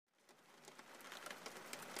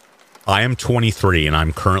I am 23 and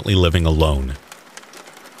I'm currently living alone.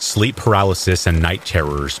 Sleep paralysis and night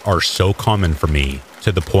terrors are so common for me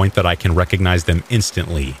to the point that I can recognize them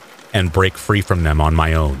instantly and break free from them on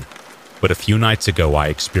my own. But a few nights ago, I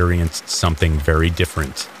experienced something very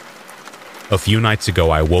different. A few nights ago,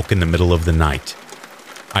 I woke in the middle of the night.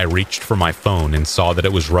 I reached for my phone and saw that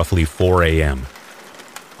it was roughly 4 a.m.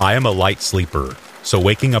 I am a light sleeper, so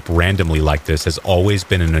waking up randomly like this has always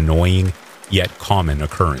been an annoying, yet common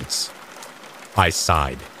occurrence. I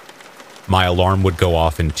sighed. My alarm would go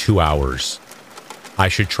off in 2 hours. I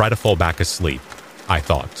should try to fall back asleep, I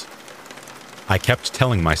thought. I kept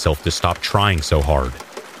telling myself to stop trying so hard.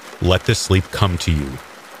 Let the sleep come to you.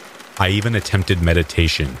 I even attempted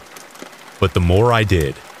meditation. But the more I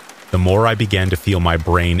did, the more I began to feel my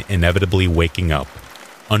brain inevitably waking up,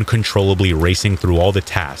 uncontrollably racing through all the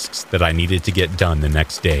tasks that I needed to get done the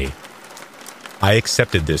next day. I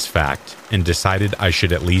accepted this fact and decided I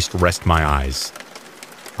should at least rest my eyes.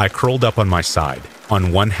 I curled up on my side,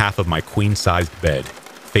 on one half of my queen-sized bed,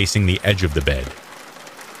 facing the edge of the bed.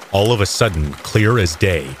 All of a sudden, clear as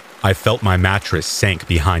day, I felt my mattress sank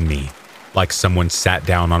behind me, like someone sat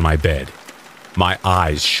down on my bed. My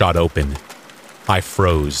eyes shot open. I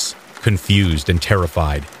froze, confused and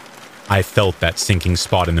terrified. I felt that sinking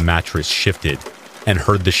spot in the mattress shifted and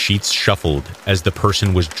heard the sheets shuffled as the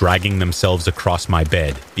person was dragging themselves across my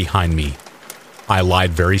bed behind me. I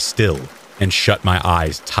lied very still and shut my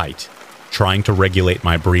eyes tight, trying to regulate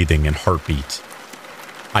my breathing and heartbeat.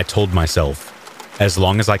 I told myself, as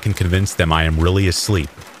long as I can convince them I am really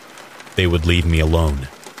asleep, they would leave me alone.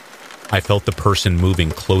 I felt the person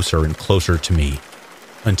moving closer and closer to me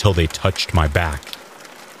until they touched my back.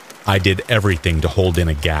 I did everything to hold in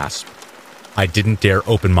a gasp. I didn't dare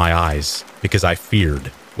open my eyes because I feared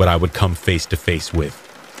what I would come face to face with.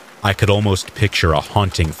 I could almost picture a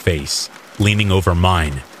haunting face leaning over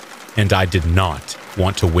mine, and I did not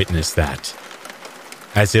want to witness that.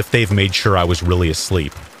 As if they've made sure I was really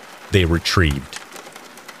asleep, they retrieved.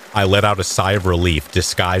 I let out a sigh of relief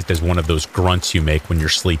disguised as one of those grunts you make when you're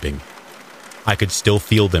sleeping. I could still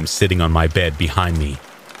feel them sitting on my bed behind me.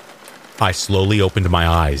 I slowly opened my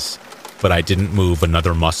eyes, but I didn't move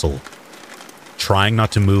another muscle. Trying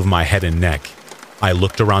not to move my head and neck, I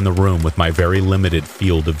looked around the room with my very limited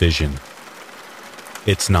field of vision.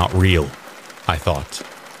 It's not real, I thought.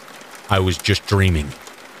 I was just dreaming.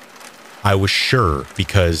 I was sure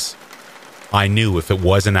because I knew if it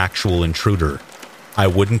was an actual intruder, I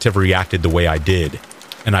wouldn't have reacted the way I did,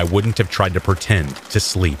 and I wouldn't have tried to pretend to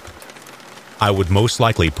sleep. I would most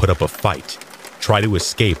likely put up a fight, try to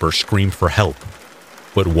escape or scream for help.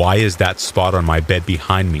 But why is that spot on my bed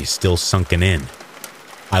behind me still sunken in?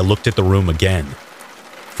 I looked at the room again.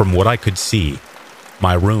 From what I could see,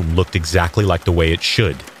 my room looked exactly like the way it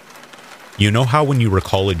should. You know how when you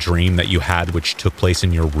recall a dream that you had which took place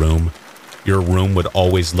in your room would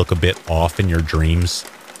always look a bit off in your dreams?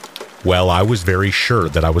 Well, I was very sure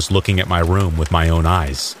that I was looking at my room with my own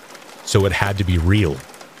eyes, so it had to be real.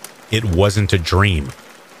 It wasn't a dream.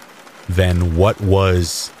 Then what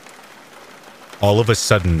was... All of a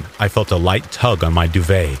sudden, I felt a light tug on my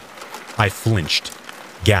duvet. I flinched,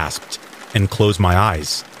 gasped, and closed my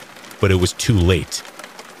eyes, but it was too late.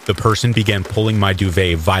 The person began pulling my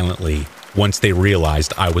duvet violently once they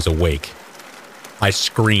realized I was awake. I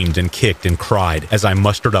screamed and kicked and cried as I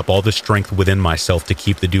mustered up all the strength within myself to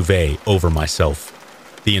keep the duvet over myself.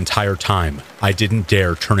 The entire time, I didn't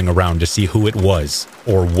dare turning around to see who it was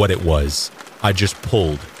or what it was. I just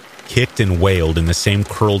pulled, kicked and wailed in the same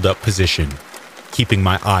curled up position, keeping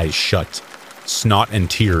my eyes shut, snot and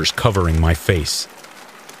tears covering my face.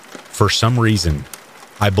 For some reason,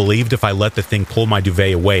 I believed if I let the thing pull my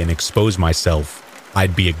duvet away and expose myself,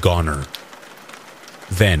 I'd be a goner.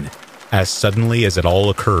 Then, as suddenly as it all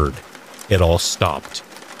occurred, it all stopped.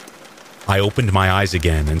 I opened my eyes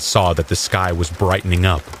again and saw that the sky was brightening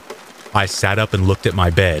up. I sat up and looked at my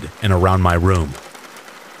bed and around my room.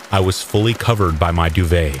 I was fully covered by my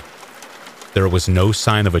duvet. There was no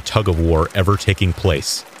sign of a tug-of-war ever taking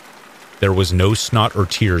place. There was no snot or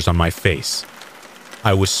tears on my face.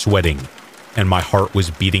 I was sweating, and my heart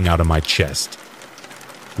was beating out of my chest.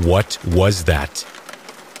 What was that?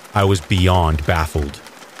 I was beyond baffled.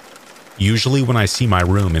 Usually when I see my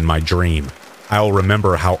room in my dream, I'll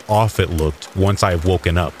remember how off it looked once I have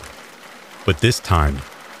woken up. But this time,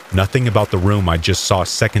 nothing about the room I just saw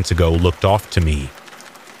seconds ago looked off to me.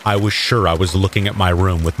 I was sure I was looking at my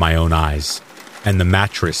room with my own eyes, and the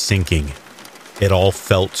mattress sinking. It all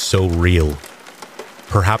felt so real.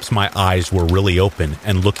 Perhaps my eyes were really open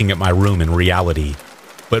and looking at my room in reality,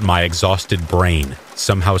 but my exhausted brain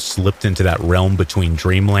somehow slipped into that realm between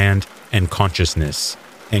dreamland and consciousness,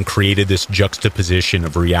 and created this juxtaposition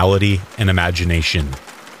of reality and imagination.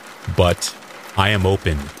 But I am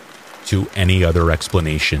open to any other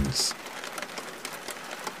explanations.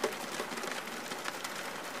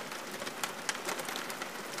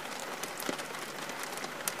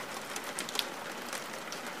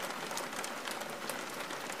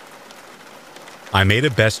 I made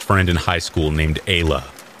a best friend in high school named Ayla.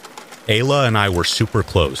 Ayla and I were super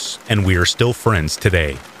close, and we are still friends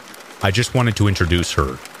today. I just wanted to introduce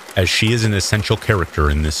her, as she is an essential character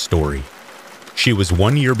in this story. She was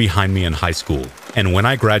 1 year behind me in high school, and when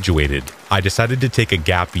I graduated, I decided to take a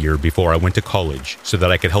gap year before I went to college so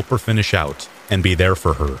that I could help her finish out and be there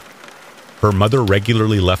for her. Her mother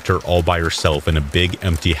regularly left her all by herself in a big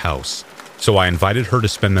empty house, so I invited her to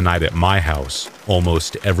spend the night at my house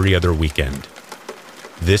almost every other weekend.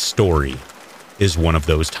 This story is one of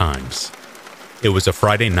those times. It was a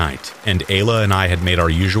Friday night, and Ayla and I had made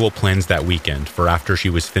our usual plans that weekend for after she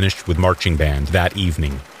was finished with marching band that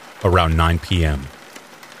evening, around 9 p.m.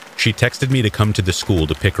 She texted me to come to the school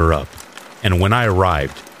to pick her up, and when I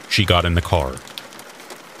arrived, she got in the car.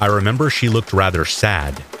 I remember she looked rather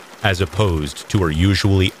sad, as opposed to her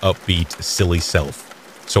usually upbeat, silly self,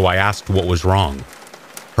 so I asked what was wrong.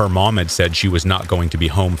 Her mom had said she was not going to be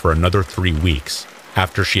home for another 3 weeks,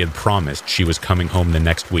 after she had promised she was coming home the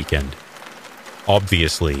next weekend.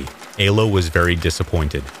 Obviously, Ayla was very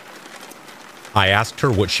disappointed. I asked her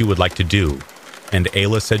what she would like to do, and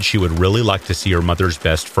Ayla said she would really like to see her mother's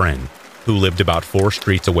best friend, who lived about 4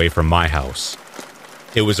 streets away from my house.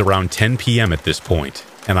 It was around 10 p.m. at this point,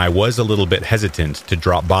 and I was a little bit hesitant to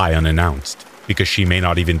drop by unannounced, because she may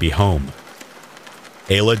not even be home.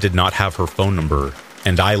 Ayla did not have her phone number,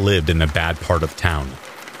 and I lived in a bad part of town.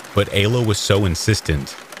 But Ayla was so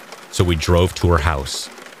insistent, so we drove to her house.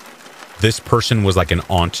 This person was like an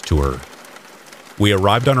aunt to her. We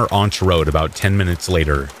arrived on her aunt's road about 10 minutes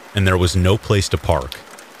later, and there was no place to park,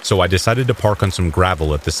 so I decided to park on some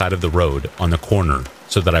gravel at the side of the road on the corner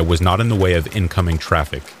so that I was not in the way of incoming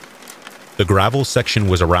traffic. The gravel section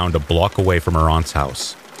was around a block away from her aunt's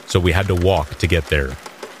house, so we had to walk to get there.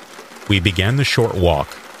 We began the short walk,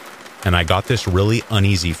 and I got this really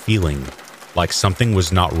uneasy feeling like something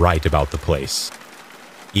was not right about the place.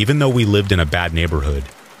 Even though we lived in a bad neighborhood,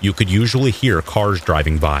 you could usually hear cars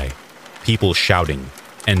driving by, people shouting,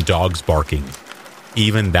 and dogs barking,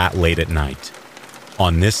 even that late at night.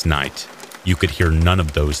 On this night, you could hear none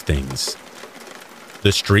of those things.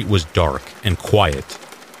 The street was dark and quiet,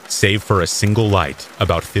 save for a single light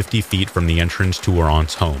about 50 feet from the entrance to her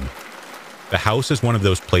aunt's home. The house is one of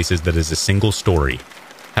those places that is a single story,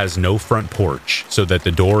 has no front porch so that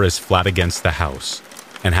the door is flat against the house,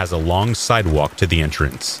 and has a long sidewalk to the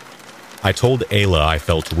entrance. I told Ayla I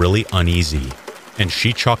felt really uneasy, and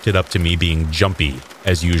she chalked it up to me being jumpy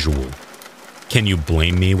as usual. Can you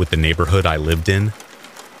blame me with the neighborhood I lived in?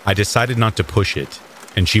 I decided not to push it,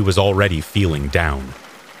 and she was already feeling down.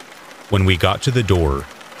 When we got to the door,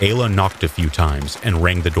 Ayla knocked a few times and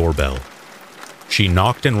rang the doorbell. She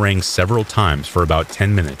knocked and rang several times for about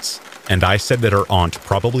 10 minutes, and I said that her aunt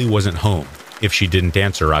probably wasn't home if she didn't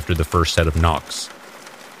answer after the first set of knocks.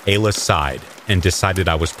 Ayla sighed and decided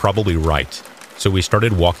I was probably right, so we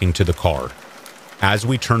started walking to the car. As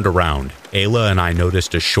we turned around, Ayla and I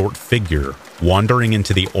noticed a short figure wandering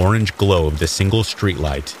into the orange glow of the single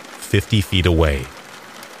streetlight 50 feet away.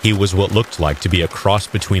 He was what looked like to be a cross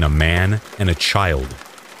between a man and a child,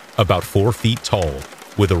 about 4 feet tall,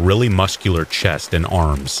 with a really muscular chest and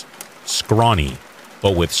arms, scrawny,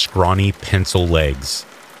 but with scrawny pencil legs.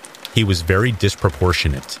 He was very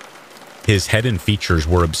disproportionate. His head and features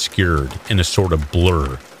were obscured in a sort of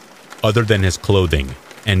blur, other than his clothing,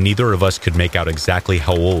 and neither of us could make out exactly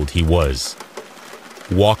how old he was.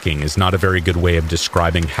 Walking is not a very good way of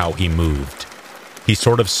describing how he moved. He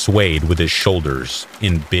sort of swayed with his shoulders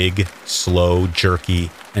in big, slow,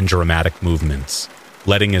 jerky, and dramatic movements,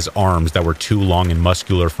 letting his arms that were too long and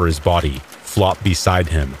muscular for his body flop beside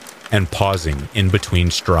him and pausing in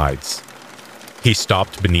between strides. He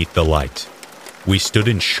stopped beneath the light. We stood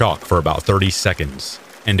in shock for about 30 seconds,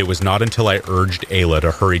 and it was not until I urged Ayla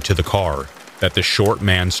to hurry to the car that the short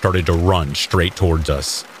man started to run straight towards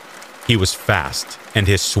us. He was fast, and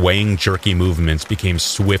his swaying, jerky movements became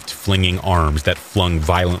swift, flinging arms that flung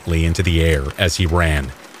violently into the air as he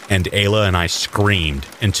ran, and Ayla and I screamed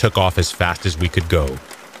and took off as fast as we could go.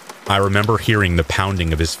 I remember hearing the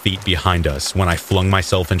pounding of his feet behind us when I flung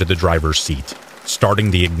myself into the driver's seat, starting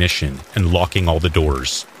the ignition and locking all the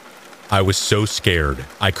doors. I was so scared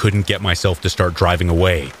I couldn't get myself to start driving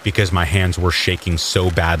away because my hands were shaking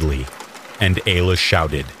so badly, and Ayla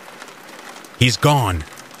shouted, "He's gone!"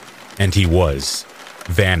 And he was,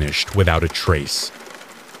 vanished without a trace.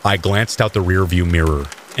 I glanced out the rearview mirror,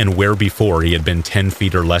 and where before he had been 10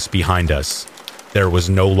 feet or less behind us, there was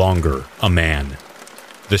no longer a man.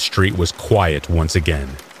 The street was quiet once again.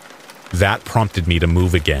 That prompted me to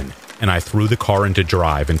move again, and I threw the car into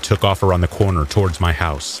drive and took off around the corner towards my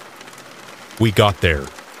house. We got there.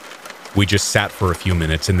 We just sat for a few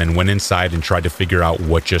minutes and then went inside and tried to figure out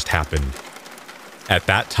what just happened. At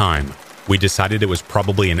that time, we decided it was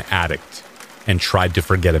probably an addict and tried to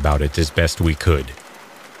forget about it as best we could.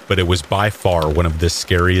 But it was by far one of the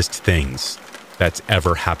scariest things that's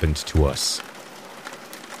ever happened to us.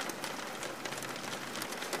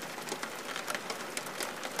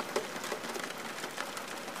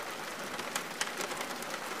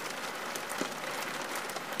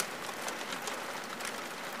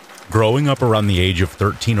 Growing up around the age of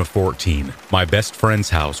 13 or 14, my best friend's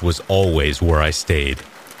house was always where I stayed.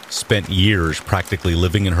 Spent years practically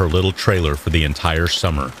living in her little trailer for the entire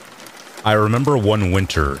summer. I remember one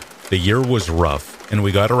winter, the year was rough, and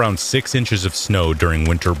we got around 6 inches of snow during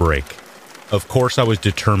winter break. Of course, I was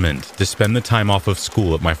determined to spend the time off of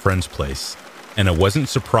school at my friend's place, and it wasn't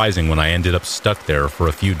surprising when I ended up stuck there for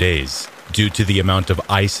a few days, due to the amount of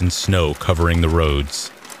ice and snow covering the roads.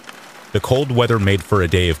 The cold weather made for a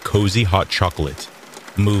day of cozy hot chocolate,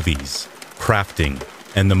 movies, crafting,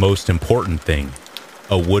 and the most important thing,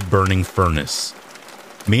 a wood-burning furnace.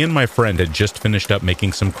 Me and my friend had just finished up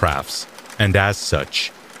making some crafts, and as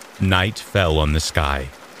such, night fell on the sky.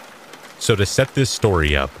 So to set this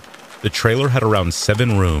story up, the trailer had around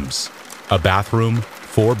 7 rooms, a bathroom,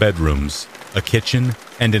 4 bedrooms, a kitchen,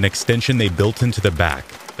 and an extension they built into the back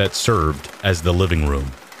that served as the living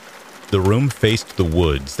room. The room faced the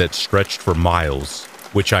woods that stretched for miles,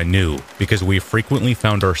 which I knew because we frequently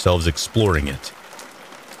found ourselves exploring it.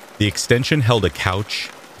 The extension held a couch,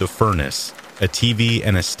 the furnace, a TV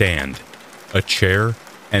and a stand, a chair,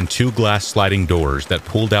 and 2 glass sliding doors that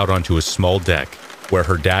pulled out onto a small deck where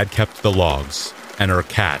her dad kept the logs and her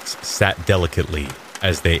cats sat delicately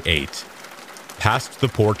as they ate. Past the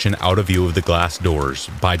porch and out of view of the glass doors,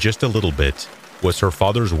 by just a little bit, was her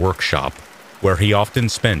father's workshop, where he often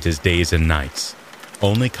spent his days and nights,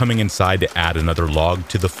 only coming inside to add another log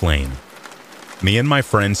to the flame. Me and my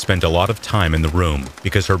friend spent a lot of time in the room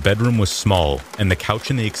because her bedroom was small and the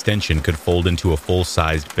couch in the extension could fold into a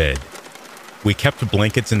full-sized bed. We kept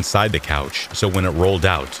blankets inside the couch, so when it rolled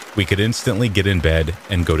out, we could instantly get in bed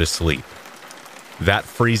and go to sleep. That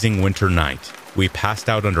freezing winter night, we passed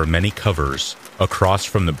out under many covers across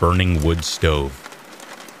from the burning wood stove.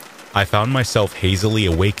 I found myself hazily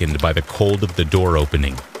awakened by the cold of the door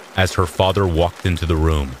opening as her father walked into the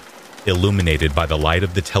room, illuminated by the light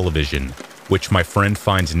of the television, which my friend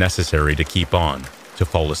finds necessary to keep on to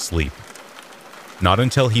fall asleep. Not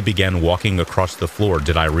until he began walking across the floor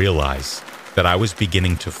did I realize that I was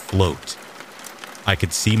beginning to float. I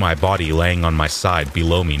could see my body laying on my side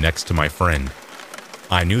below me next to my friend.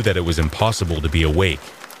 I knew that it was impossible to be awake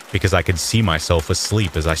because I could see myself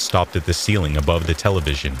asleep as I stopped at the ceiling above the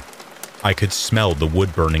television. I could smell the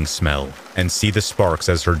wood-burning smell and see the sparks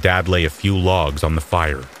as her dad lay a few logs on the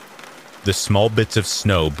fire. The small bits of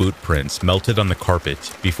snow boot prints melted on the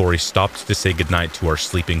carpet before he stopped to say goodnight to our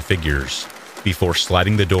sleeping figures, before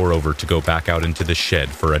sliding the door over to go back out into the shed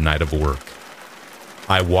for a night of work.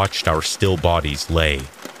 I watched our still bodies lay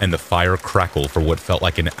and the fire crackle for what felt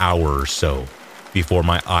like an hour or so before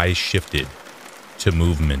my eyes shifted to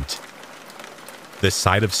movement. The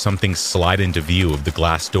sight of something slide into view of the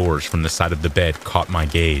glass doors from the side of the bed caught my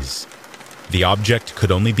gaze. The object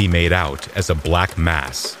could only be made out as a black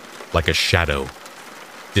mass, like a shadow.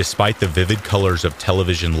 Despite the vivid colors of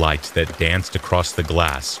television light that danced across the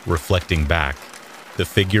glass, reflecting back, the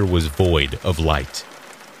figure was void of light.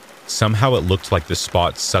 Somehow it looked like the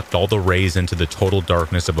spot sucked all the rays into the total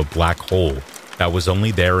darkness of a black hole that was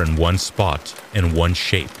only there in one spot and one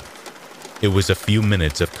shape. It was a few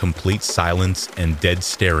minutes of complete silence and dead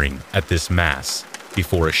staring at this mass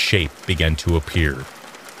before a shape began to appear.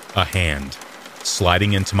 A hand,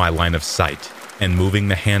 sliding into my line of sight and moving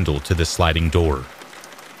the handle to the sliding door.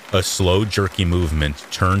 A slow, jerky movement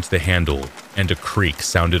turned the handle, and a creak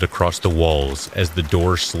sounded across the walls as the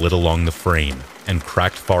door slid along the frame and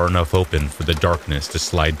cracked far enough open for the darkness to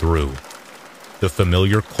slide through. The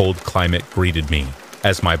familiar cold climate greeted me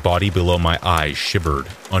as my body below my eyes shivered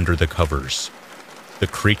under the covers. The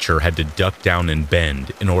creature had to duck down and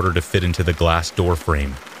bend in order to fit into the glass door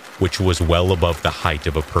frame, which was well above the height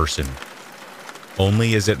of a person.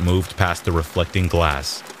 Only as it moved past the reflecting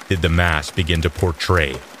glass did the mass begin to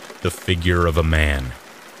portray the figure of a man.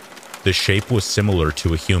 The shape was similar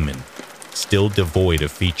to a human, still devoid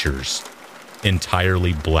of features,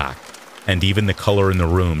 entirely black, and even the color in the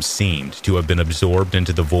room seemed to have been absorbed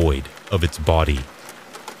into the void of its body.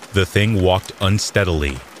 The thing walked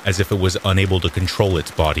unsteadily, as if it was unable to control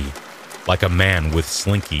its body, like a man with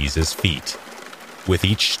slinkies as feet. With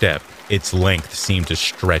each step, its length seemed to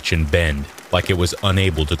stretch and bend, like it was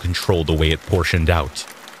unable to control the way it portioned out.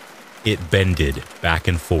 It bended back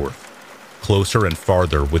and forth, closer and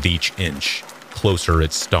farther with each inch, closer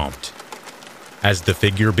it stomped. As the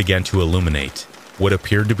figure began to illuminate, what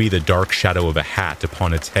appeared to be the dark shadow of a hat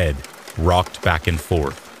upon its head rocked back and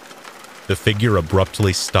forth. The figure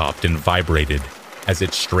abruptly stopped and vibrated as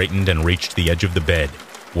it straightened and reached the edge of the bed,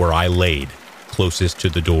 where I laid, closest to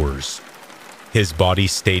the doors. His body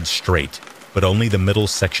stayed straight, but only the middle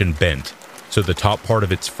section bent, so the top part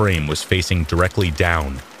of its frame was facing directly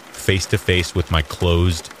down, face to face with my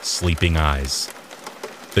closed, sleeping eyes.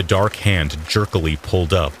 The dark hand jerkily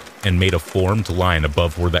pulled up and made a formed line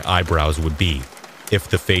above where the eyebrows would be, if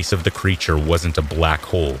the face of the creature wasn't a black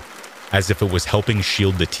hole, as if it was helping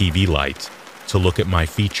shield the TV light to look at my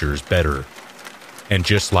features better. And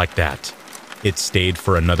just like that, it stayed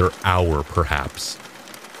for another hour perhaps.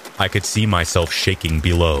 I could see myself shaking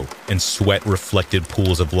below, and sweat reflected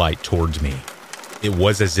pools of light towards me. It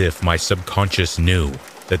was as if my subconscious knew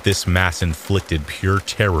that this mass inflicted pure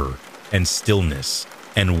terror and stillness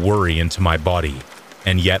and worry into my body,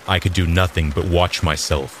 and yet I could do nothing but watch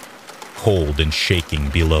myself, cold and shaking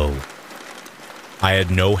below. I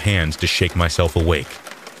had no hands to shake myself awake,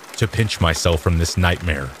 to pinch myself from this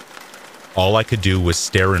nightmare. All I could do was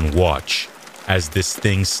stare and watch as this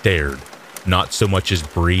thing stared, not so much as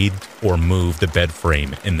breathed or moved the bed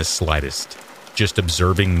frame in the slightest, just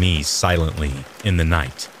observing me silently in the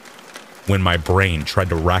night. When my brain tried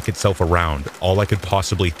to rack itself around all I could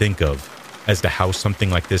possibly think of as to how something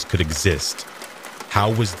like this could exist,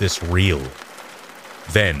 how was this real?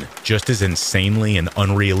 Then, just as insanely and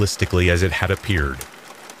unrealistically as it had appeared,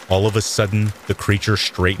 all of a sudden the creature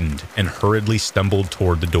straightened and hurriedly stumbled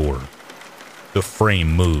toward the door. The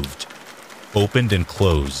frame moved, opened and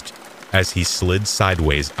closed, as he slid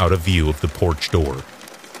sideways out of view of the porch door.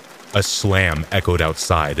 A slam echoed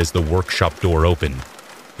outside as the workshop door opened,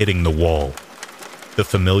 hitting the wall. The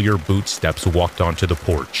familiar boot steps walked onto the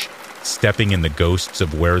porch, stepping in the ghosts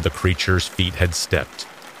of where the creature's feet had stepped.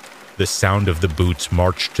 The sound of the boots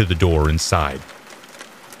marched to the door inside.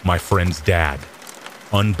 My friend's dad,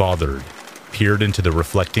 unbothered, peered into the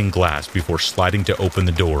reflecting glass before sliding to open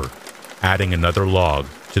the door, adding another log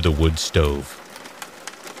to the wood stove.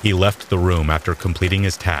 He left the room after completing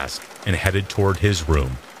his task and headed toward his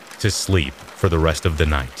room to sleep for the rest of the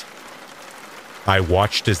night. I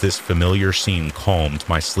watched as this familiar scene calmed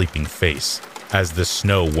my sleeping face, as the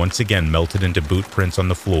snow once again melted into boot prints on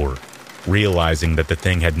the floor, realizing that the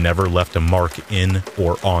thing had never left a mark in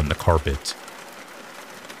or on the carpet.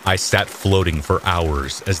 I sat floating for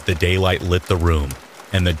hours as the daylight lit the room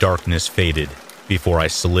and the darkness faded before I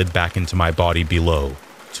slid back into my body below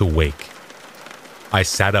to wake. I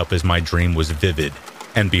sat up as my dream was vivid,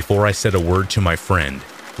 and before I said a word to my friend,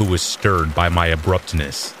 who was stirred by my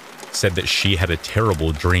abruptness, said that she had a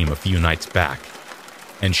terrible dream a few nights back,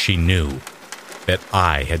 and she knew that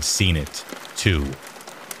I had seen it too.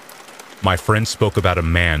 My friend spoke about a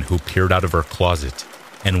man who peered out of her closet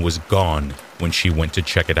and was gone when she went to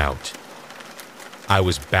check it out. I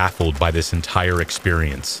was baffled by this entire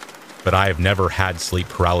experience, but I have never had sleep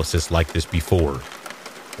paralysis like this before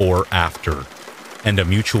or after, and a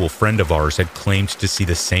mutual friend of ours had claimed to see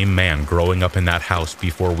the same man growing up in that house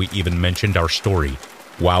before we even mentioned our story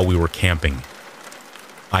while we were camping.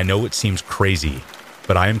 I know it seems crazy,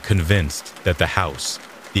 but I am convinced that the house,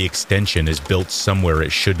 the extension, is built somewhere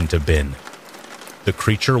it shouldn't have been. The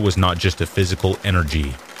creature was not just a physical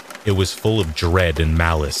energy, it was full of dread and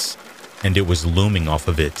malice, and it was looming off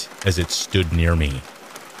of it as it stood near me.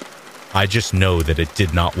 I just know that it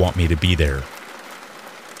did not want me to be there.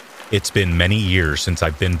 It's been many years since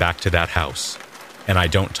I've been back to that house, and I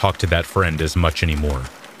don't talk to that friend as much anymore.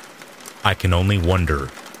 I can only wonder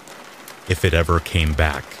if it ever came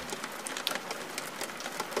back.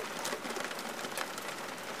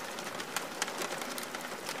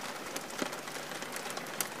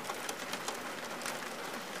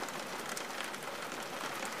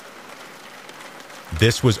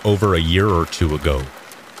 This was over a year or two ago.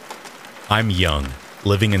 I'm young,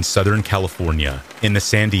 living in Southern California, in the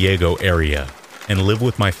San Diego area, and live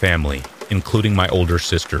with my family, including my older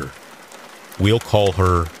sister. We'll call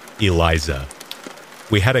her Eliza.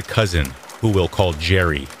 We had a cousin, who we'll call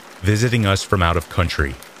Jerry, visiting us from out of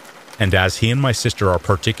country, and as he and my sister are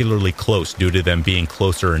particularly close due to them being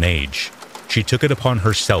closer in age, she took it upon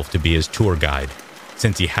herself to be his tour guide,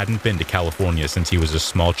 since he hadn't been to California since he was a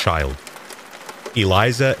small child,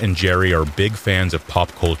 Eliza and Jerry are big fans of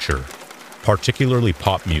pop culture, particularly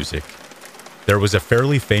pop music. There was a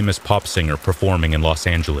fairly famous pop singer performing in Los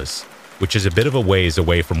Angeles, which is a bit of a ways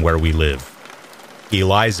away from where we live.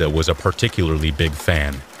 Eliza was a particularly big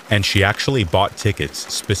fan, and she actually bought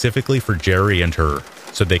tickets specifically for Jerry and her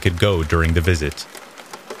so they could go during the visit.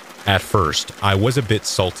 At first, I was a bit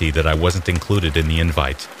salty that I wasn't included in the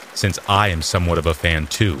invite, since I am somewhat of a fan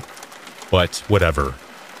too. But whatever.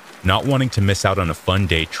 Not wanting to miss out on a fun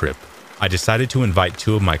day trip, I decided to invite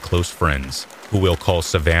two of my close friends, who we'll call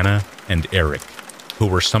Savannah and Eric, who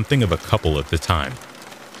were something of a couple at the time.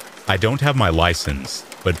 I don't have my license,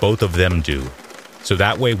 but both of them do, so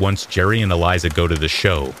that way once Jerry and Eliza go to the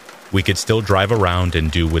show, we could still drive around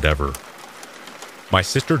and do whatever. My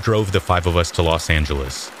sister drove the five of us to Los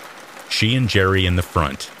Angeles. She and Jerry in the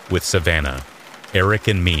front, with Savannah, Eric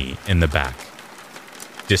and me in the back.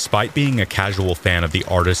 Despite being a casual fan of the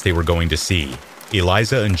artist they were going to see,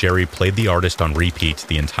 Eliza and Jerry played the artist on repeat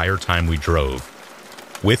the entire time we drove.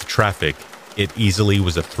 With traffic, it easily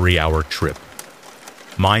was a 3-hour trip.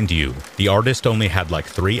 Mind you, the artist only had like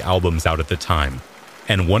 3 albums out at the time,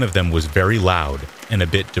 and one of them was very loud and a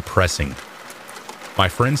bit depressing. My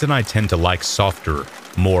friends and I tend to like softer,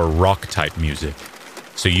 more rock-type music,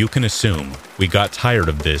 so you can assume we got tired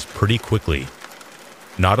of this pretty quickly.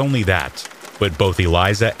 Not only that, but both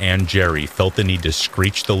Eliza and Jerry felt the need to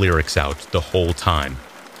screech the lyrics out the whole time,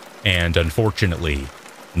 and unfortunately,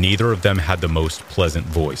 neither of them had the most pleasant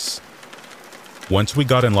voice. Once we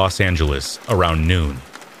got in Los Angeles, around noon,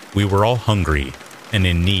 we were all hungry and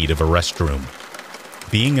in need of a restroom.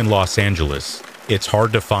 Being in Los Angeles, it's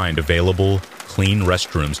hard to find available, clean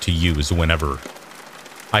restrooms to use whenever.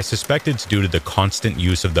 I suspect it's due to the constant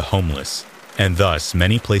use of the homeless, and thus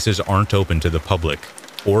many places aren't open to the public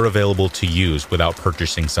or available to use without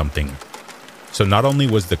purchasing something. So not only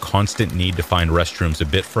was the constant need to find restrooms a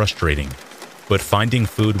bit frustrating, but finding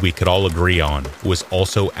food we could all agree on was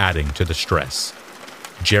also adding to the stress.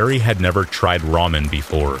 Jerry had never tried ramen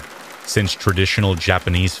before, since traditional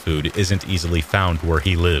Japanese food isn't easily found where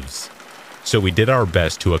he lives, so we did our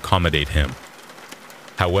best to accommodate him.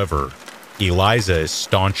 However, Eliza is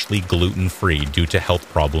staunchly gluten-free due to health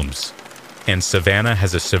problems, and Savannah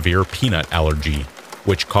has a severe peanut allergy,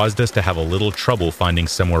 which caused us to have a little trouble finding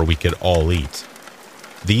somewhere we could all eat.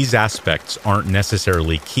 These aspects aren't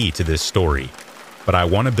necessarily key to this story, but I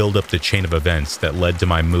want to build up the chain of events that led to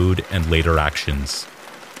my mood and later actions.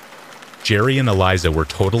 Jerry and Eliza were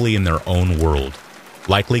totally in their own world,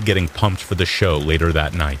 likely getting pumped for the show later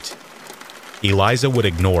that night. Eliza would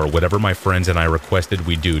ignore whatever my friends and I requested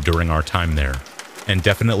we do during our time there, and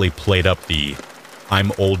definitely played up the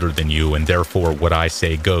 "I'm older than you and therefore what I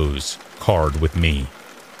say goes" card with me.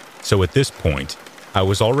 So at this point, I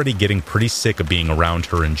was already getting pretty sick of being around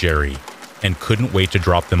her and Jerry, and couldn't wait to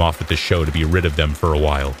drop them off at the show to be rid of them for a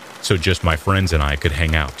while, so just my friends and I could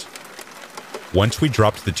hang out. Once we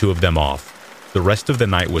dropped the two of them off, the rest of the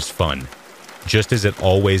night was fun, just as it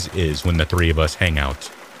always is when the three of us hang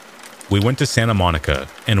out. We went to Santa Monica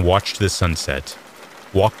and watched the sunset,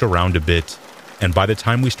 walked around a bit, and by the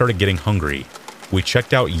time we started getting hungry, we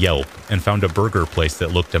checked out Yelp and found a burger place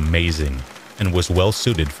that looked amazing and was well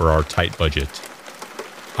suited for our tight budget.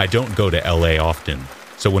 I don't go to LA often,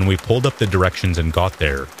 so when we pulled up the directions and got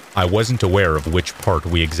there, I wasn't aware of which part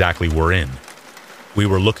we exactly were in. We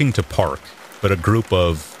were looking to park, but a group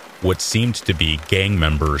of what seemed to be gang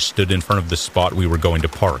members stood in front of the spot we were going to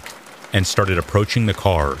park and started approaching the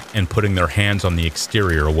car and putting their hands on the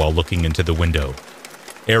exterior while looking into the window.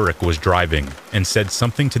 Eric was driving and said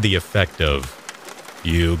something to the effect of,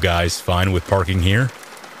 "You guys fine with parking here?"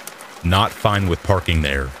 Not fine with parking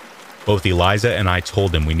there. Both Eliza and I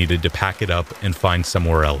told him we needed to pack it up and find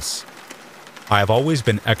somewhere else. I have always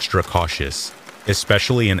been extra cautious,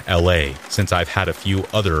 especially in LA, since I've had a few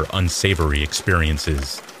other unsavory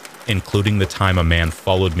experiences, including the time a man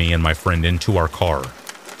followed me and my friend into our car,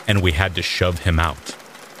 and we had to shove him out.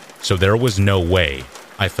 So there was no way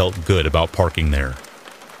I felt good about parking there.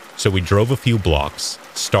 So we drove a few blocks,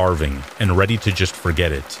 starving and ready to just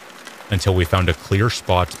forget it, until we found a clear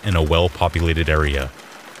spot in a well-populated area.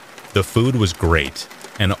 The food was great,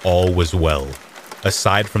 and all was well,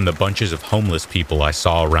 aside from the bunches of homeless people I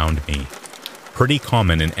saw around me. Pretty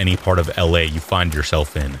common in any part of LA you find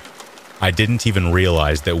yourself in. I didn't even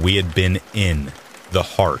realize that we had been in the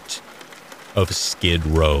heart of Skid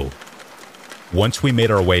Row. Once we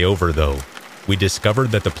made our way over, though, we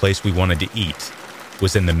discovered that the place we wanted to eat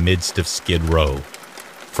was in the midst of Skid Row.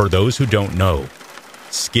 For those who don't know,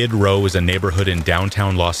 Skid Row is a neighborhood in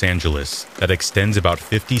downtown Los Angeles that extends about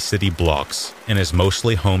 50 city blocks and is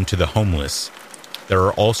mostly home to the homeless, There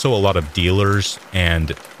are also a lot of dealers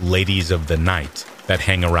and ladies of the night that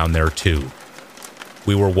hang around there too.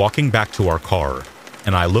 We were walking back to our car,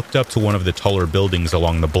 and I looked up to one of the taller buildings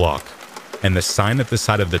along the block, and the sign at the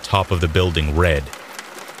side of the top of the building read,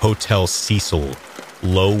 Hotel Cecil,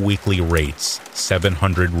 low weekly rates,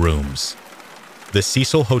 700 rooms. The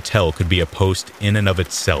Cecil Hotel could be a post in and of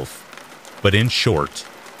itself, but in short,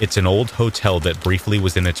 it's an old hotel that briefly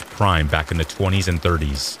was in its prime back in the 20s and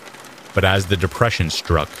 30s. But as the Depression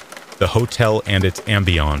struck, the hotel and its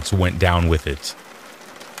ambiance went down with it.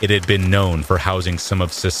 It had been known for housing some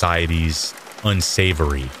of society's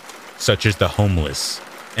unsavory, such as the homeless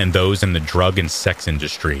and those in the drug and sex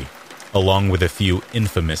industry, along with a few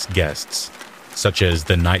infamous guests, such as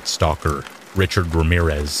the Night Stalker, Richard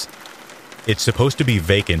Ramirez. It's supposed to be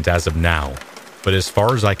vacant as of now, but as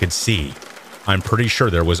far as I could see, I'm pretty sure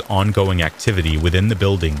there was ongoing activity within the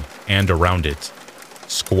building and around it.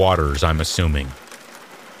 Squatters, I'm assuming.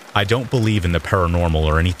 I don't believe in the paranormal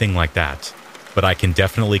or anything like that, but I can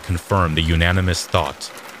definitely confirm the unanimous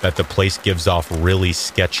thought that the place gives off really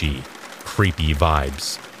sketchy, creepy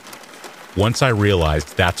vibes. Once I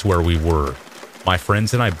realized that's where we were, my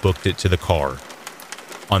friends and I booked it to the car.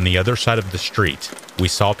 On the other side of the street, we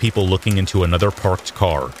saw people looking into another parked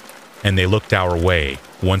car, and they looked our way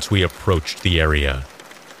once we approached the area.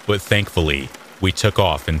 But thankfully, we took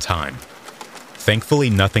off in time. Thankfully,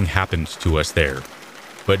 nothing happened to us there,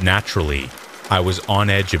 but naturally, I was on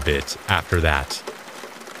edge a bit after that.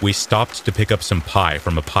 We stopped to pick up some pie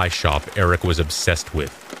from a pie shop Eric was obsessed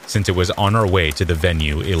with, since it was on our way to the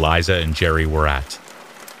venue Eliza and Jerry were at.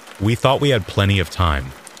 We thought we had plenty of time,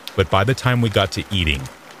 but by the time we got to eating,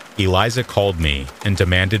 Eliza called me and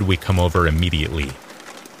demanded we come over immediately.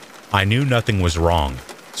 I knew nothing was wrong,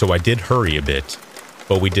 so I did hurry a bit,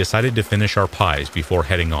 but we decided to finish our pies before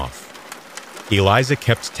heading off. Eliza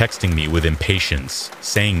kept texting me with impatience,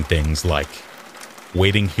 saying things like,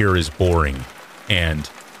 "Waiting here is boring," and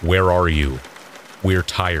 "Where are you? We're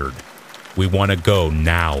tired. We want to go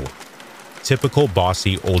now." Typical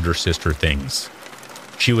bossy older sister things.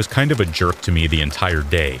 She was kind of a jerk to me the entire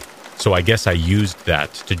day, so I guess I used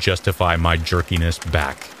that to justify my jerkiness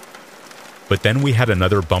back. But then we had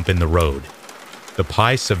another bump in the road. The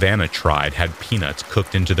pie Savannah tried had peanuts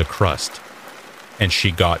cooked into the crust, and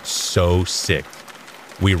she got so sick.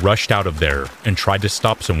 We rushed out of there and tried to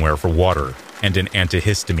stop somewhere for water and an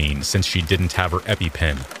antihistamine since she didn't have her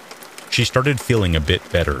EpiPen. She started feeling a bit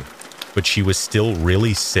better, but she was still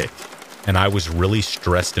really sick, and I was really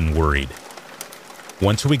stressed and worried.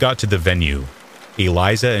 Once we got to the venue,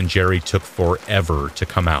 Eliza and Jerry took forever to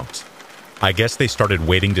come out. I guess they started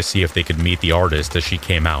waiting to see if they could meet the artist as she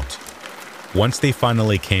came out. Once they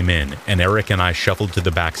finally came in and Eric and I shuffled to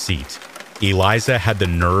the back seat, Eliza had the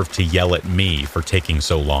nerve to yell at me for taking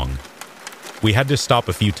so long. We had to stop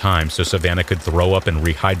a few times so Savannah could throw up and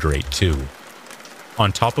rehydrate too.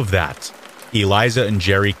 On top of that, Eliza and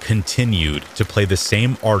Jerry continued to play the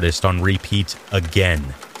same artist on repeat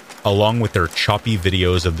again, along with their choppy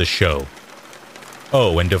videos of the show.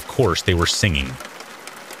 Oh, and of course they were singing.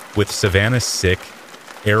 With Savannah sick,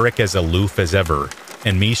 Eric as aloof as ever,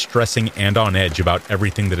 and me stressing and on edge about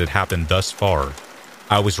everything that had happened thus far,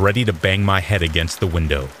 I was ready to bang my head against the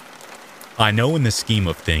window. I know in the scheme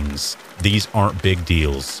of things, these aren't big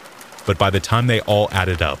deals, but by the time they all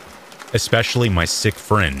added up, especially my sick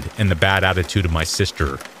friend and the bad attitude of my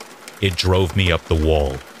sister, it drove me up the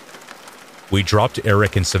wall. We dropped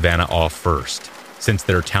Eric and Savannah off first, since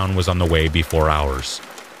their town was on the way before ours.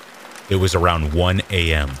 It was around 1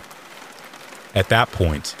 a.m. At that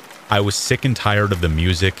point, I was sick and tired of the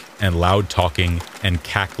music and loud talking and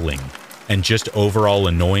cackling and just overall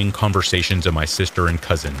annoying conversations of my sister and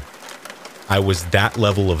cousin. I was that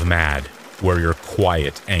level of mad where you're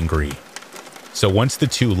quiet angry. So once the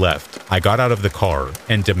two left, I got out of the car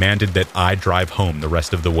and demanded that I drive home the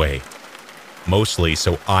rest of the way. Mostly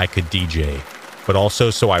so I could DJ, but also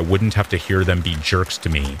so I wouldn't have to hear them be jerks to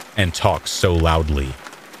me and talk so loudly.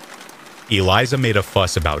 Eliza made a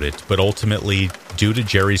fuss about it, but ultimately, due to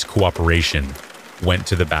Jerry's cooperation, went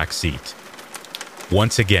to the back seat.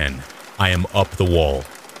 Once again, I am up the wall,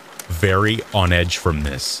 very on edge from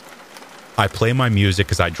this. I play my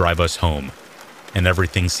music as I drive us home, and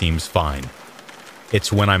everything seems fine.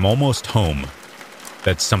 It's when I'm almost home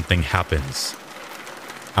that something happens.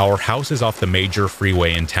 Our house is off the major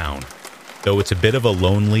freeway in town, though it's a bit of a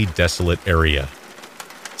lonely, desolate area.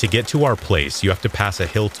 To get to our place, you have to pass a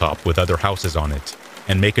hilltop with other houses on it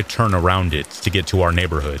and make a turn around it to get to our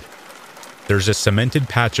neighborhood. There's a cemented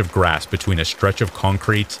patch of grass between a stretch of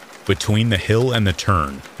concrete between the hill and the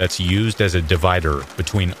turn that's used as a divider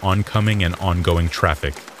between oncoming and ongoing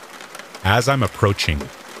traffic. As I'm approaching,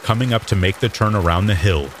 coming up to make the turn around the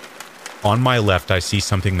hill, on my left I see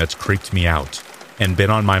something that's creeped me out and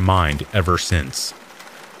been on my mind ever since.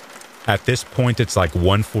 At this point it's like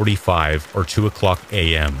 1:45 or 2 o'clock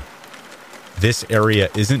a.m. This area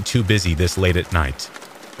isn't too busy this late at night,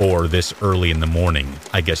 or this early in the morning,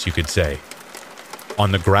 I guess you could say.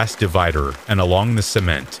 On the grass divider and along the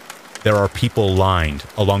cement, there are people lined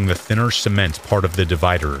along the thinner cement part of the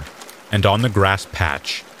divider, and on the grass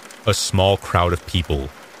patch, a small crowd of people.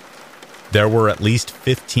 There were at least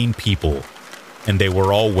 15 people, and they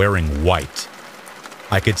were all wearing white.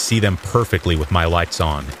 I could see them perfectly with my lights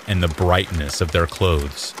on and the brightness of their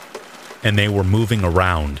clothes. And they were moving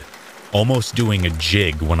around, almost doing a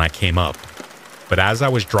jig when I came up. But as I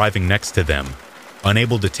was driving next to them,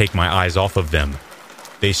 unable to take my eyes off of them,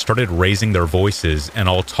 they started raising their voices and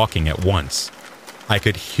all talking at once. I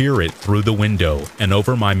could hear it through the window and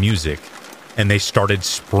over my music, and they started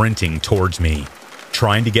sprinting towards me,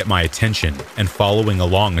 trying to get my attention and following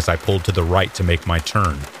along as I pulled to the right to make my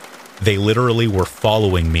turn. They literally were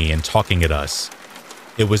following me and talking at us.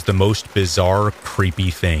 It was the most bizarre,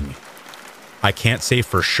 creepy thing. I can't say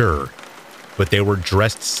for sure, but they were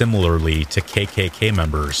dressed similarly to KKK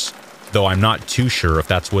members, though I'm not too sure if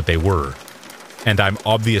that's what they were. And I'm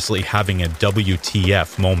obviously having a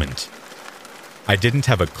WTF moment. I didn't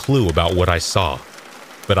have a clue about what I saw,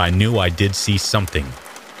 but I knew I did see something.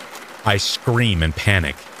 I scream and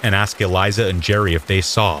panic and ask Eliza and Jerry if they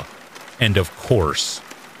saw, and of course,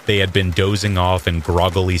 they had been dozing off and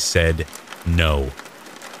groggily said no.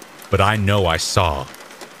 But I know I saw,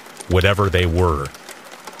 whatever they were.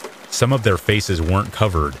 Some of their faces weren't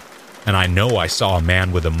covered, and I know I saw a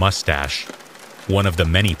man with a mustache, one of the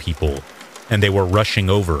many people, and they were rushing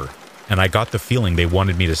over, and I got the feeling they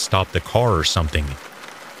wanted me to stop the car or something.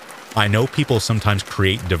 I know people sometimes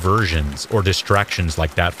create diversions or distractions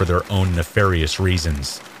like that for their own nefarious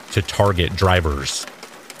reasons, to target drivers,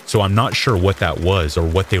 so I'm not sure what that was or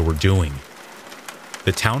what they were doing.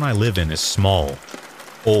 The town I live in is small,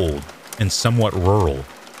 old, and somewhat rural.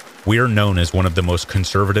 We're known as one of the most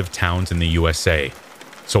conservative towns in the USA,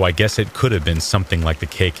 so I guess it could have been something like the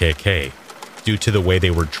KKK, due to the way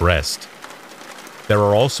they were dressed. There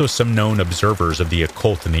are also some known observers of the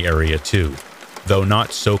occult in the area too, though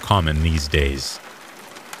not so common these days.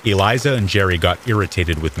 Eliza and Jerry got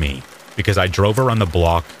irritated with me because I drove around the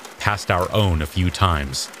block past our own a few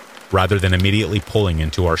times, rather than immediately pulling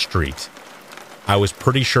into our street. I was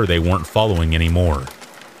pretty sure they weren't following anymore,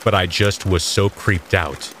 but I just was so creeped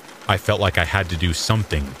out, I felt like I had to do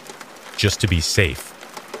something, just to be safe.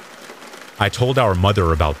 I told our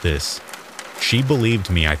mother about this. She believed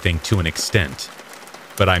me, I think, to an extent.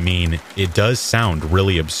 But I mean, it does sound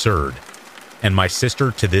really absurd. And my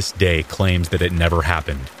sister to this day claims that it never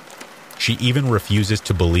happened. She even refuses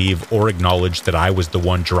to believe or acknowledge that I was the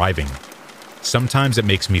one driving. Sometimes it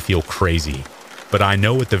makes me feel crazy, but I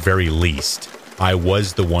know at the very least, I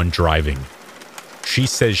was the one driving. She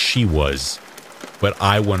says she was, but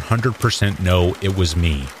I 100% know it was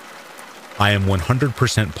me. I am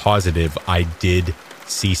 100% positive I did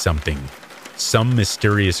see something. Some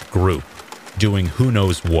mysterious group doing who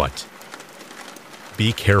knows what.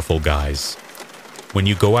 Be careful, guys. When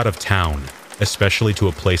you go out of town, especially to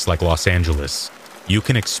a place like Los Angeles, you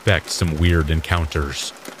can expect some weird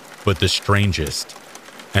encounters. But the strangest,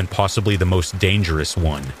 and possibly the most dangerous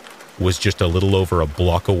one, was just a little over a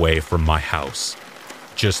block away from my house,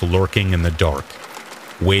 just lurking in the dark,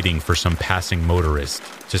 waiting for some passing motorist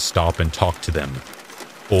to stop and talk to them.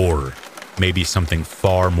 Or maybe something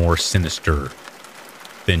far more sinister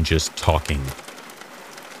than just talking.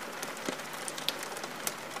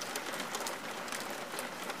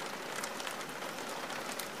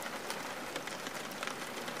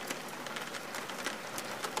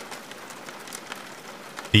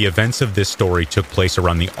 The events of this story took place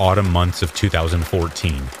around the autumn months of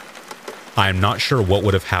 2014. I am not sure what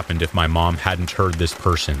would have happened if my mom hadn't heard this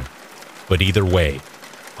person, but either way,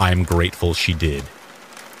 I am grateful she did.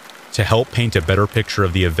 To help paint a better picture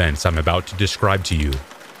of the events I'm about to describe to you,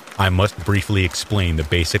 I must briefly explain the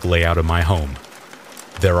basic layout of my home.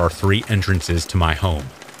 There are 3 entrances to my home: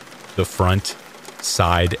 the front,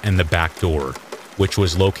 side, and the back door, which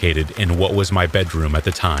was located in what was my bedroom at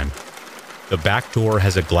the time. The back door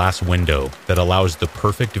has a glass window that allows the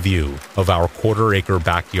perfect view of our quarter-acre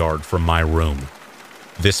backyard from my room.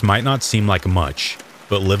 This might not seem like much,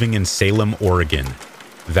 but living in Salem, Oregon,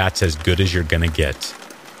 that's as good as you're gonna get.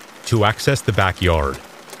 To access the backyard,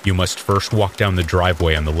 you must first walk down the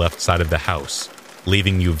driveway on the left side of the house,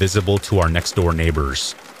 leaving you visible to our next-door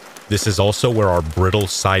neighbors. This is also where our brittle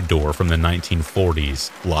side door from the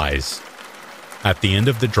 1940s lies. At the end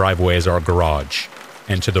of the driveway is our garage,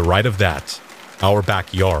 and to the right of that, our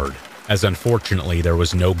backyard, as unfortunately there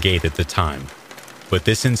was no gate at the time. But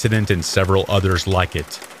this incident and several others like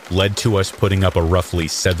it led to us putting up a roughly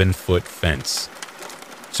 7-foot fence.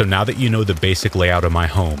 So now that you know the basic layout of my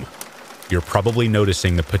home, you're probably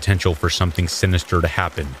noticing the potential for something sinister to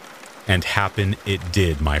happen. And happen it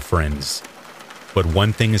did, my friends. But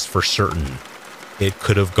one thing is for certain, it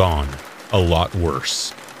could have gone a lot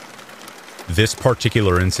worse. This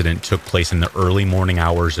particular incident took place in the early morning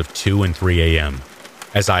hours of 2 and 3 a.m.,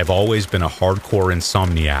 as I've always been a hardcore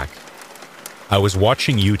insomniac. I was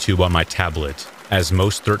watching YouTube on my tablet, as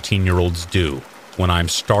most 13-year-olds do, when I'm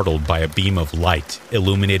startled by a beam of light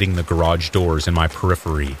illuminating the garage doors in my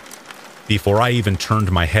periphery. Before I even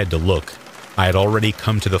turned my head to look, I had already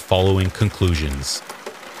come to the following conclusions.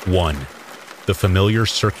 1. The familiar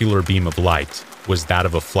circular beam of light was that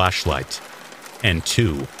of a flashlight. And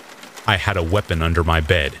 2. I had a weapon under my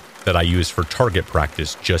bed that I use for target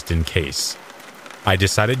practice just in case. I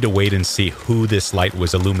decided to wait and see who this light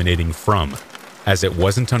was illuminating from, as it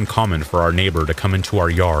wasn't uncommon for our neighbor to come into our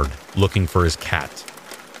yard looking for his cat.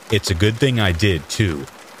 It's a good thing I did, too,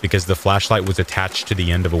 because the flashlight was attached to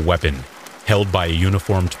the end of a weapon, held by a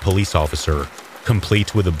uniformed police officer,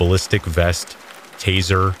 complete with a ballistic vest,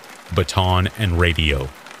 taser, baton, and radio.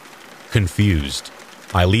 Confused,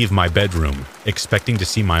 I leave my bedroom, expecting to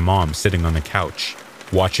see my mom sitting on the couch,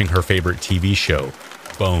 watching her favorite TV show,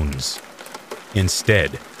 Bones.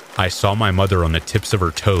 Instead, I saw my mother on the tips of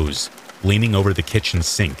her toes, leaning over the kitchen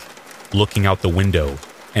sink, looking out the window,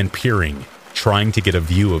 and peering, trying to get a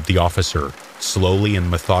view of the officer, slowly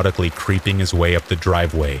and methodically creeping his way up the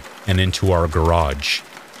driveway and into our garage.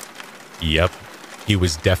 Yep, he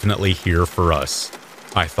was definitely here for us,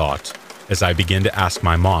 I thought, as I began to ask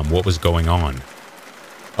my mom what was going on.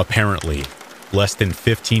 Apparently, less than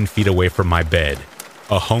 15 feet away from my bed,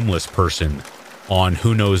 a homeless person, on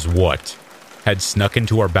who knows what, had snuck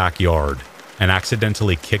into our backyard and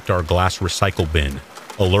accidentally kicked our glass recycle bin,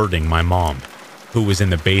 alerting my mom, who was in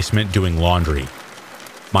the basement doing laundry.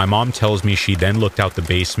 My mom tells me she then looked out the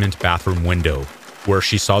basement bathroom window, where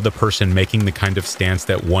she saw the person making the kind of stance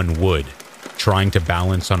that one would, trying to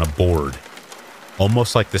balance on a board.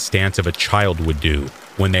 Almost like the stance of a child would do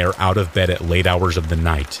when they are out of bed at late hours of the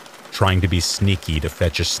night, trying to be sneaky to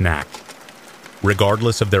fetch a snack.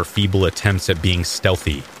 Regardless of their feeble attempts at being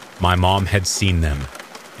stealthy, my mom had seen them,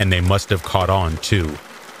 and they must have caught on too,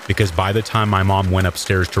 because by the time my mom went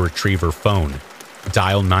upstairs to retrieve her phone,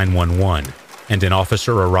 dial 911, and an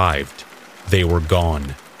officer arrived, they were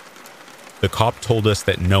gone. The cop told us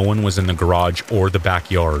that no one was in the garage or the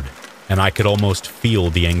backyard, and I could almost feel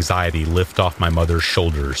the anxiety lift off my mother's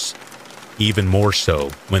shoulders. Even more so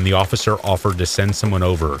when the officer offered to send someone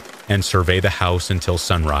over and survey the house until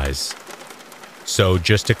sunrise. So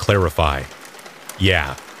just to clarify,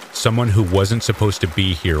 yeah, someone who wasn't supposed to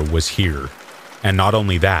be here was here. And not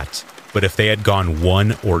only that, but if they had gone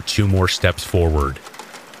 1 or 2 more steps forward,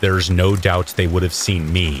 there's no doubt they would have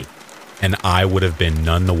seen me, and I would have been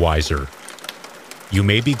none the wiser. You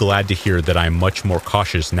may be glad to hear that I'm much more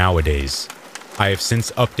cautious nowadays. I have since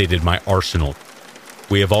updated my arsenal.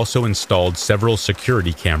 We have also installed several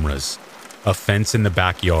security cameras, a fence in the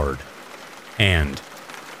backyard, and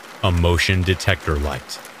a motion detector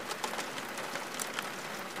light.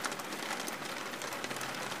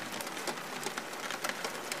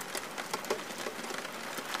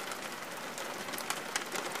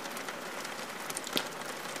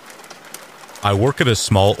 I work at a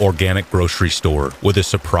small organic grocery store with a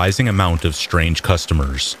surprising amount of strange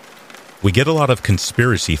customers. We get a lot of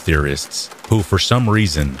conspiracy theorists who, for some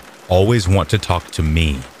reason, always want to talk to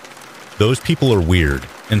me. Those people are weird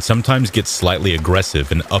and sometimes get slightly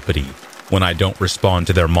aggressive and uppity when I don't respond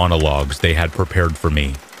to their monologues they had prepared for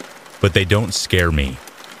me. But they don't scare me.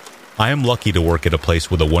 I am lucky to work at a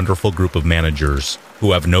place with a wonderful group of managers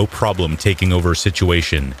who have no problem taking over a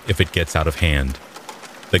situation if it gets out of hand.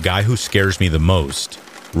 The guy who scares me the most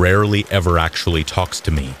rarely ever actually talks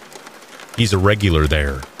to me. He's a regular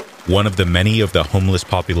there, one of the many of the homeless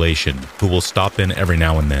population who will stop in every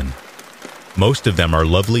now and then. Most of them are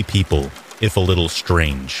lovely people, if a little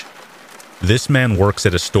strange. This man works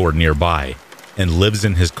at a store nearby and lives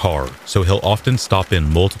in his car, so he'll often stop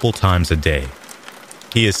in multiple times a day.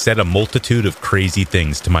 He has said a multitude of crazy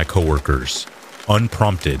things to my coworkers,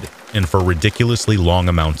 unprompted and for ridiculously long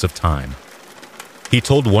amounts of time. He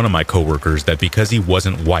told one of my coworkers that because he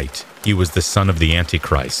wasn't white, he was the son of the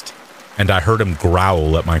Antichrist, and I heard him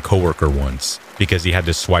growl at my coworker once because he had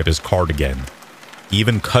to swipe his card again.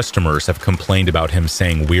 Even customers have complained about him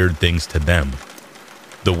saying weird things to them.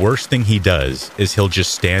 The worst thing he does is he'll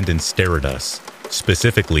just stand and stare at us,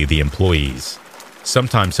 specifically the employees.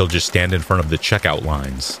 Sometimes he'll just stand in front of the checkout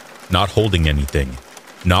lines, not holding anything,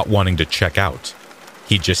 not wanting to check out.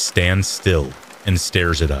 He just stands still and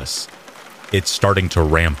stares at us. It's starting to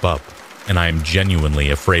ramp up, and I am genuinely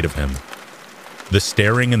afraid of him. The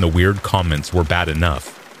staring and the weird comments were bad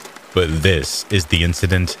enough, but this is the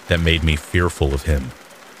incident that made me fearful of him.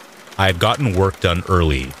 I had gotten work done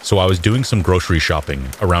early, so I was doing some grocery shopping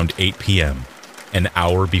around 8 p.m., an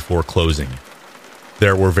hour before closing.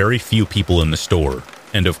 There were very few people in the store,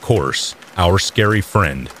 and of course, our scary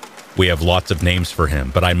friend, we have lots of names for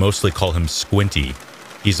him, but I mostly call him Squinty.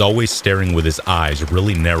 He's always staring with his eyes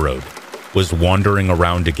really narrowed, was wandering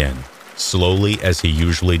around again, slowly as he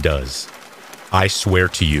usually does. I swear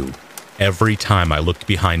to you, every time I looked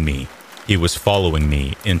behind me, he was following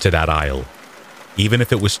me into that aisle. Even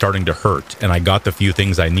if it was starting to hurt and I got the few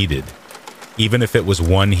things I needed, even if it was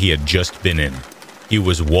one he had just been in, he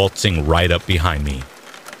was waltzing right up behind me.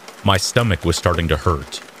 My stomach was starting to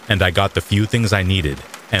hurt, and I got the few things I needed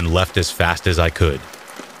and left as fast as I could.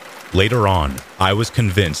 Later on, I was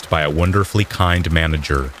convinced by a wonderfully kind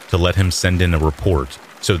manager to let him send in a report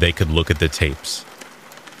so they could look at the tapes.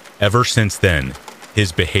 Ever since then,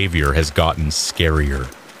 his behavior has gotten scarier.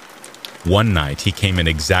 One night, he came in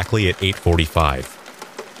exactly at 8:45.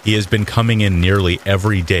 He has been coming in nearly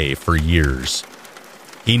every day for years.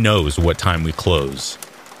 He knows what time we close.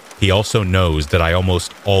 He also knows that I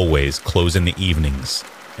almost always close in the evenings,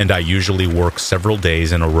 and I usually work several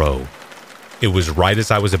days in a row. It was right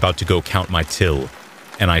as I was about to go count my till,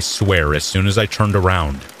 and I swear as soon as I turned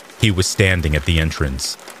around, he was standing at the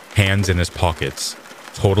entrance, hands in his pockets,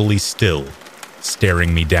 totally still,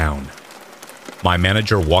 staring me down. My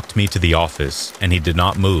manager walked me to the office, and he did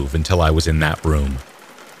not move until I was in that room.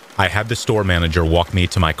 I had the store manager walk me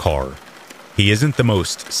to my car. He isn't the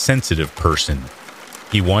most sensitive person.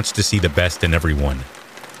 He wants to see the best in everyone,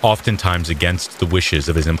 oftentimes against the wishes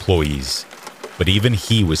of his employees. But even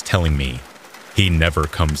he was telling me, he never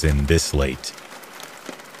comes in this late.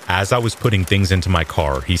 As I was putting things into my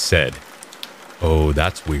car, he said, "Oh,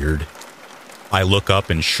 that's weird." I look up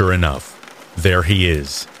and sure enough, there he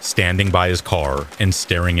is, standing by his car and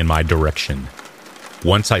staring in my direction.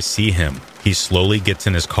 Once I see him, he slowly gets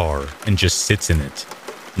in his car and just sits in it,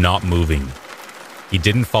 not moving. He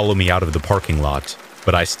didn't follow me out of the parking lot,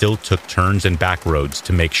 but I still took turns and back roads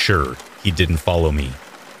to make sure he didn't follow me.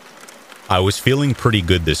 I was feeling pretty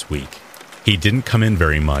good this week. He didn't come in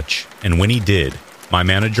very much, and when he did, my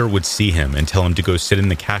manager would see him and tell him to go sit in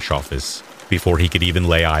the cash office before he could even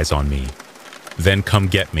lay eyes on me, then come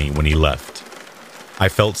get me when he left. I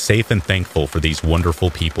felt safe and thankful for these wonderful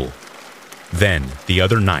people. Then, the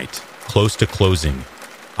other night, close to closing,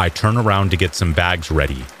 I turn around to get some bags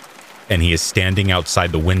ready, and he is standing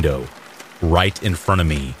outside the window, right in front of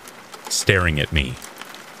me, staring at me,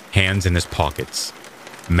 hands in his pockets,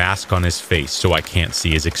 mask on his face so I can't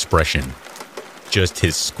see his expression, just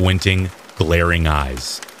his squinting, glaring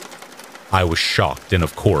eyes. I was shocked, and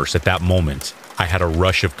of course, at that moment, I had a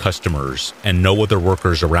rush of customers and no other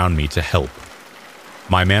workers around me to help.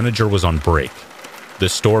 My manager was on break. The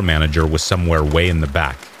store manager was somewhere way in the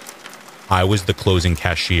back. I was the closing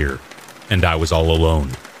cashier, and I was all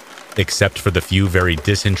alone, except for the few very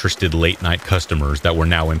disinterested late-night customers that were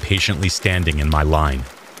now impatiently standing in my line.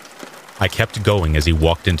 I kept going as he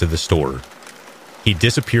walked into the store. He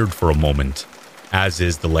disappeared for a moment, as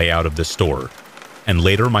is the layout of the store, and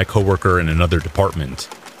later my coworker in another department,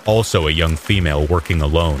 also a young female working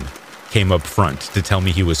alone, came up front to tell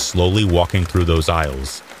me he was slowly walking through those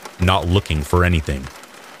aisles, not looking for anything,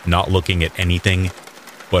 not looking at anything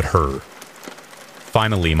but her.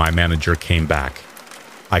 Finally, my manager came back.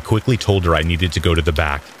 I quickly told her I needed to go to the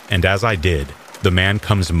back, and as I did, the man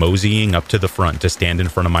comes moseying up to the front to stand in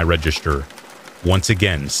front of my register, once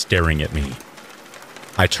again staring at me.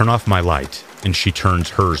 I turn off my light, and she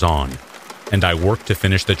turns hers on, and I work to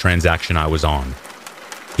finish the transaction I was on.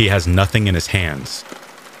 He has nothing in his hands.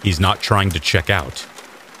 He's not trying to check out,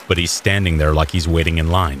 but he's standing there like he's waiting in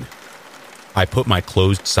line. I put my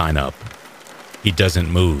closed sign up. He doesn't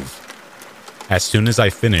move. As soon as I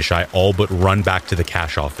finish, I all but run back to the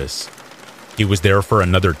cash office. He was there for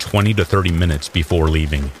another 20 to 30 minutes before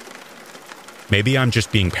leaving. Maybe I'm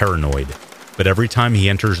just being paranoid, but every time he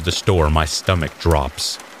enters the store, my stomach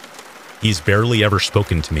drops. He's barely ever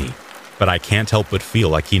spoken to me, but I can't help but feel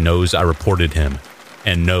like he knows I reported him,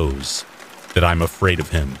 and knows that I'm afraid of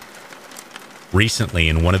him. Recently,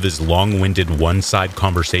 in one of his long-winded one-side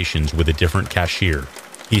conversations with a different cashier,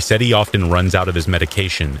 he said he often runs out of his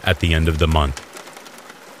medication at the end of the month.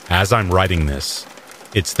 As I'm writing this,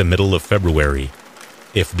 it's the middle of February.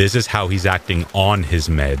 If this is how he's acting on his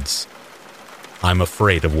meds, I'm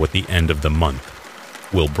afraid of what the end of the month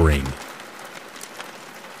will bring.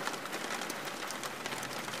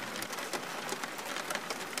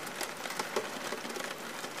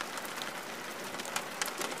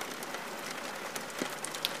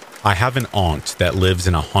 I have an aunt that lives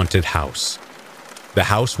in a haunted house. The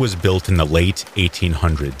house was built in the late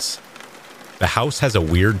 1800s. The house has a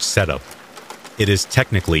weird setup. It is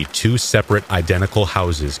technically two separate identical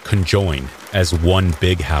houses conjoined as one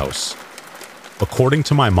big house. According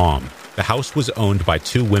to my mom, the house was owned by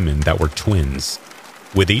two women that were twins,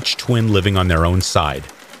 with each twin living on their own side,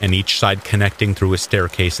 and each side connecting through a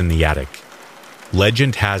staircase in the attic.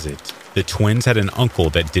 Legend has it, the twins had an uncle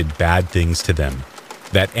that did bad things to them,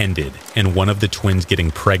 that ended in one of the twins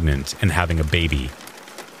getting pregnant and having a baby.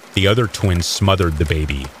 The other twin smothered the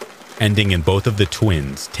baby, ending in both of the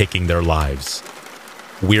twins taking their lives.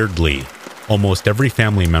 Weirdly, almost every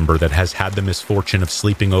family member that has had the misfortune of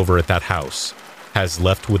sleeping over at that house has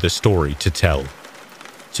left with a story to tell.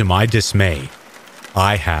 To my dismay,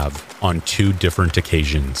 I have on two different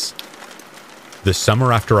occasions. The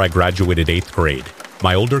summer after I graduated 8th grade,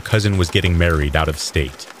 my older cousin was getting married out of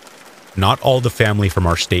state. Not all the family from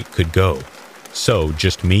our state could go, so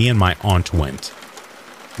just me and my aunt went.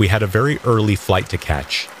 We had a very early flight to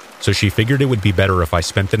catch, so she figured it would be better if I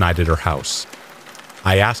spent the night at her house.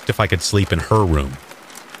 I asked if I could sleep in her room.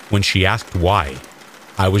 When she asked why,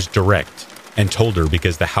 I was direct and told her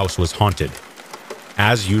because the house was haunted.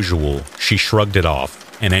 As usual, she shrugged it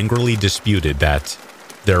off and angrily disputed that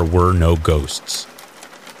there were no ghosts.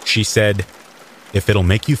 She said, "If it'll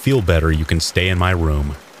make you feel better, you can stay in my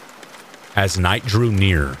room." As night drew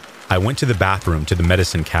near, I went to the bathroom to the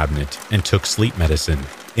medicine cabinet and took sleep medicine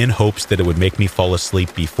in hopes that it would make me fall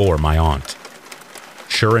asleep before my aunt.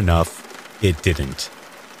 Sure enough, it didn't.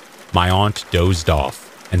 My aunt dozed off,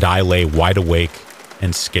 and I lay wide awake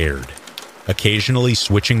and scared, occasionally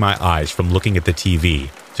switching my eyes from looking at the TV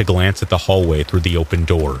to glance at the hallway through the open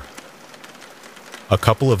door. A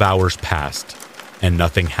couple of hours passed, and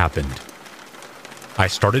nothing happened. I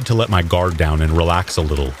started to let my guard down and relax a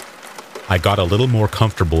little. I got a little more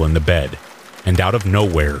comfortable in the bed, and out of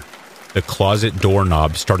nowhere, the closet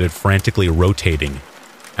doorknob started frantically rotating,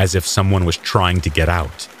 as if someone was trying to get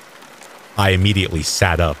out. I immediately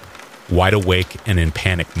sat up, wide awake and in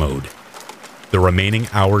panic mode. The remaining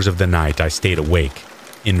hours of the night I stayed awake,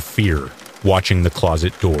 in fear, watching the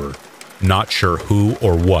closet door, not sure who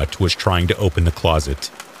or what was trying to open the closet.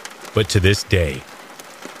 But to this day,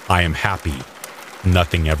 I am happy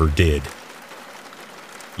nothing ever did.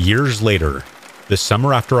 Years later, the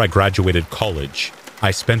summer after I graduated college,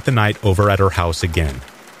 I spent the night over at her house again.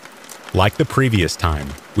 Like the previous time,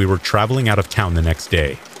 we were traveling out of town the next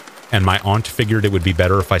day, and my aunt figured it would be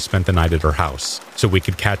better if I spent the night at her house, so we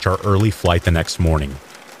could catch our early flight the next morning.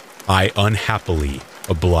 I unhappily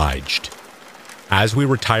obliged. As we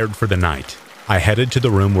retired for the night, I headed to the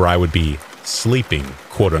room where I would be sleeping,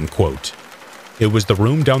 quote unquote. It was the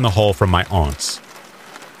room down the hall from my aunt's.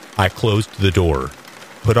 I closed the door,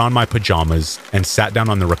 put on my pajamas, and sat down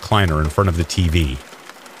on the recliner in front of the TV.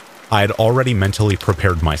 I had already mentally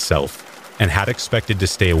prepared myself and had expected to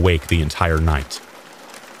stay awake the entire night.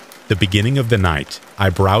 The beginning of the night, I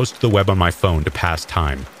browsed the web on my phone to pass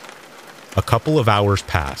time. A couple of hours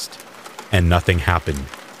passed, and nothing happened.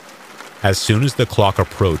 As soon as the clock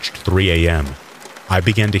approached 3 a.m., I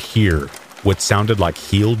began to hear what sounded like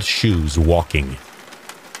heeled shoes walking.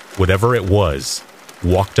 Whatever it was,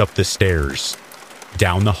 walked up the stairs,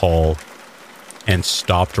 down the hall, and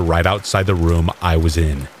stopped right outside the room I was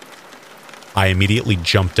in. I immediately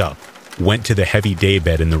jumped up, went to the heavy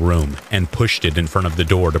daybed in the room, and pushed it in front of the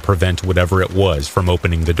door to prevent whatever it was from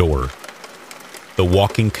opening the door. The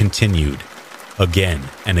walking continued, again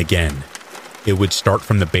and again. It would start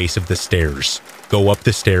from the base of the stairs, go up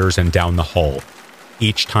the stairs and down the hall,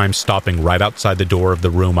 each time stopping right outside the door of the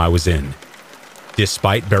room I was in.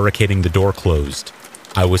 Despite barricading the door closed,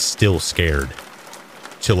 I was still scared.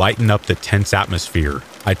 To lighten up the tense atmosphere,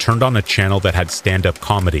 I turned on a channel that had stand-up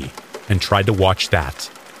comedy and tried to watch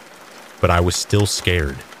that. But I was still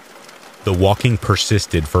scared. The walking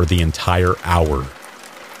persisted for the entire hour.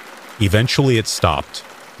 Eventually it stopped,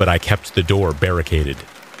 but I kept the door barricaded,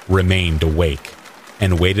 remained awake,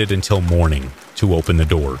 and waited until morning to open the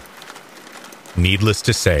door. Needless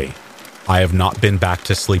to say, I have not been back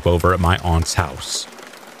to sleep over at my aunt's house,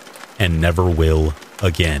 and never will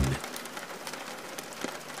again.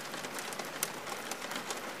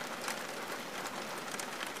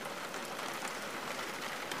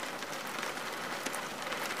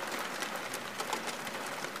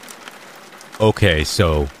 Okay,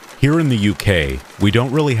 so here in the UK, we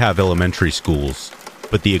don't really have elementary schools.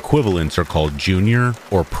 but the equivalents are called junior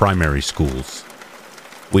or primary schools.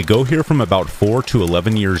 We go here from about 4 to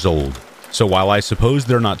 11 years old, so while I suppose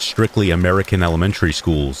they're not strictly American elementary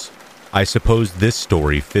schools, I suppose this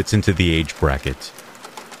story fits into the age bracket.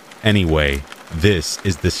 Anyway, this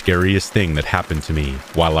is the scariest thing that happened to me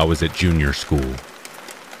while I was at junior school.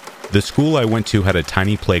 The school I went to had a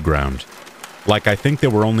tiny playground. I think there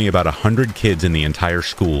were only about 100 kids in the entire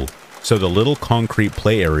school, so the little concrete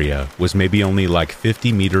play area was maybe only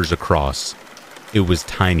 50 meters across. It was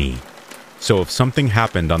tiny. So if something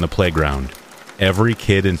happened on the playground, every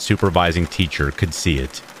kid and supervising teacher could see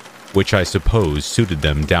it, which I suppose suited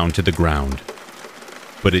them down to the ground.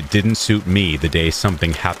 But it didn't suit me the day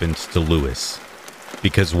something happened to Lewis,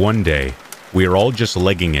 because one day, we are all just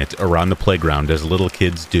legging it around the playground as little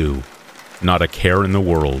kids do, not a care in the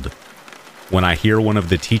world, when I hear one of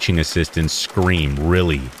the teaching assistants scream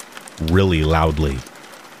really, really loudly,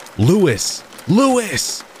 "Lewis!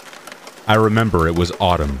 Lewis!" I remember it was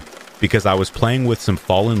autumn, because I was playing with some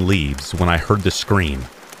fallen leaves when I heard the scream.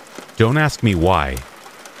 Don't ask me why.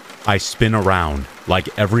 I spin around, like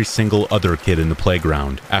every single other kid in the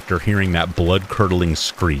playground, after hearing that blood-curdling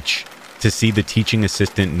screech, to see the teaching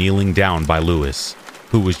assistant kneeling down by Lewis,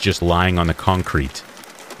 who was just lying on the concrete,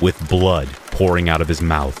 with blood pouring out of his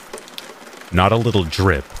mouth. Not a little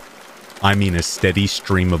drip. I mean a steady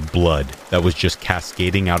stream of blood that was just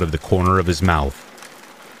cascading out of the corner of his mouth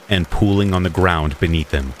and pooling on the ground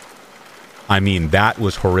beneath him. I mean, that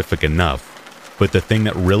was horrific enough, but the thing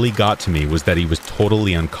that really got to me was that he was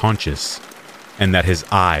totally unconscious, and that his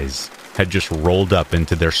eyes had just rolled up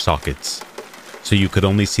into their sockets, so you could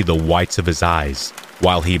only see the whites of his eyes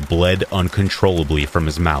while he bled uncontrollably from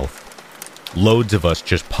his mouth. Loads of us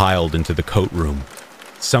just piled into the coat room.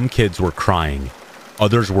 Some kids were crying,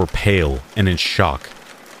 others were pale and in shock,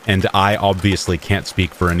 and I obviously can't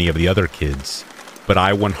speak for any of the other kids, but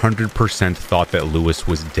I 100% thought that Lewis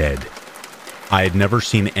was dead. I had never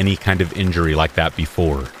seen any kind of injury like that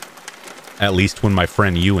before. At least when my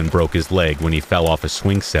friend Ewan broke his leg when he fell off a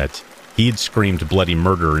swing set, he'd screamed bloody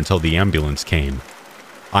murder until the ambulance came.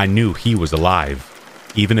 I knew he was alive,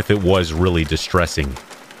 even if it was really distressing.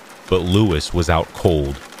 But Lewis was out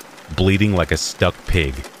cold, bleeding like a stuck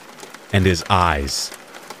pig. And his eyes.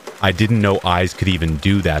 I didn't know eyes could even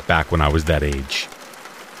do that back when I was that age.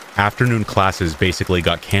 Afternoon classes basically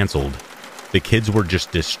got canceled. The kids were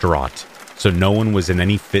just distraught, so no one was in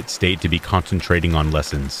any fit state to be concentrating on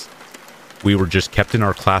lessons. We were just kept in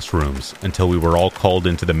our classrooms until we were all called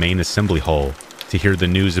into the main assembly hall to hear the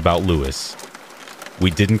news about Lewis. We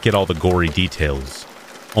didn't get all the gory details,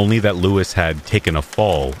 only that Lewis had taken a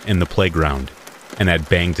fall in the playground and had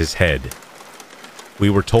banged his head. We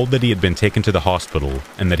were told that he had been taken to the hospital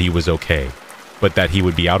and that he was okay, but that he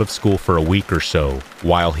would be out of school for a week or so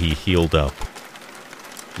while he healed up.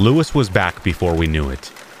 Lewis was back before we knew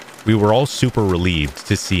it. We were all super relieved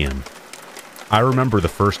to see him. I remember the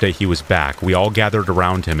first day he was back, we all gathered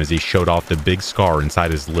around him as he showed off the big scar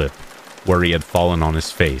inside his lip, where he had fallen on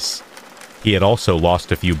his face. He had also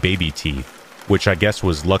lost a few baby teeth, which I guess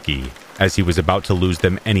was lucky, as he was about to lose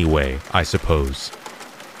them anyway, I suppose.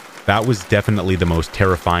 That was definitely the most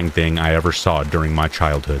terrifying thing I ever saw during my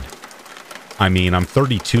childhood. I mean, I'm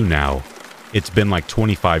 32 now. It's been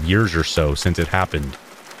 25 years or so since it happened,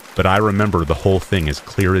 but I remember the whole thing as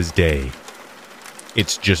clear as day.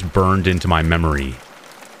 It's just burned into my memory.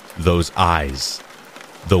 Those eyes.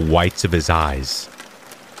 The whites of his eyes.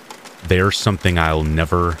 They're something I'll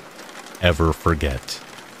never, ever forget.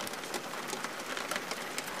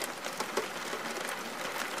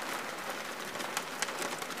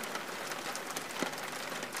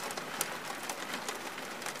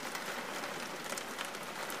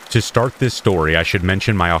 To start this story, I should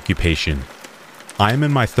mention my occupation. I am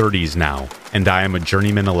in my 30s now, and I am a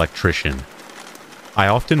journeyman electrician. I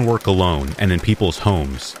often work alone and in people's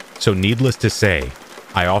homes, so needless to say,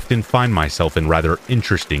 I often find myself in rather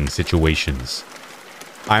interesting situations.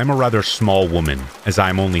 I am a rather small woman, as I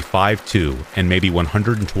am only 5'2" and maybe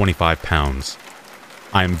 125 pounds.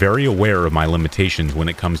 I am very aware of my limitations when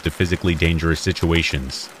it comes to physically dangerous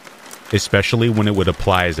situations, especially when it would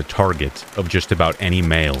apply as a target of just about any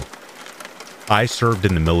male. I served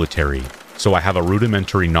in the military, so I have a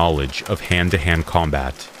rudimentary knowledge of hand-to-hand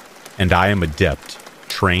combat, and I am adept,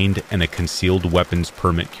 trained, and a concealed weapons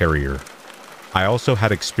permit carrier. I also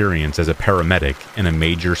had experience as a paramedic in a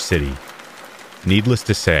major city. Needless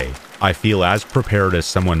to say, I feel as prepared as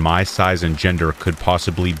someone my size and gender could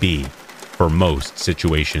possibly be for most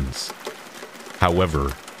situations.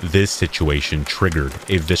 However, this situation triggered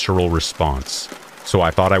a visceral response, so I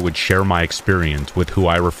thought I would share my experience with who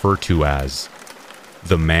I refer to as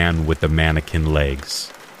the man with the mannequin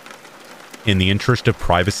legs. In the interest of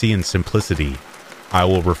privacy and simplicity, I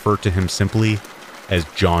will refer to him simply as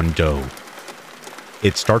John Doe.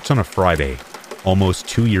 It starts on a Friday, almost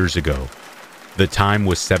 2 years ago. The time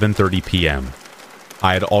was 7:30 p.m.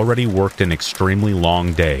 I had already worked an extremely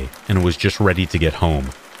long day and was just ready to get home.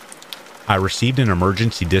 I received an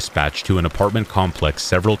emergency dispatch to an apartment complex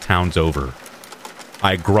several towns over.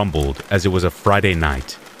 I grumbled as it was a Friday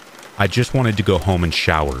night. I just wanted to go home and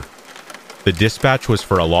shower. The dispatch was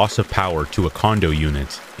for a loss of power to a condo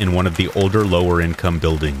unit in one of the older lower-income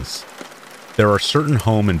buildings. There are certain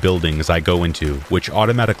home and buildings I go into which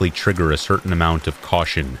automatically trigger a certain amount of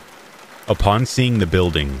caution. Upon seeing the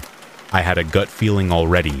building, I had a gut feeling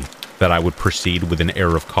already that I would proceed with an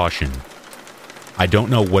air of caution. I don't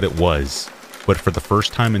know what it was, but for the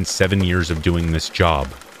first time in 7 years of doing this job,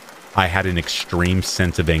 I had an extreme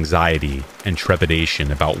sense of anxiety and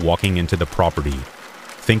trepidation about walking into the property,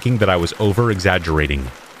 thinking that I was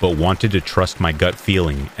over-exaggerating, but wanted to trust my gut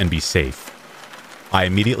feeling and be safe. I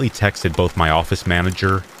immediately texted both my office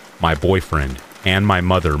manager, my boyfriend, and my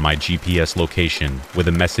mother my GPS location with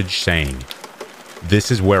a message saying, "This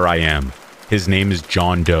is where I am. His name is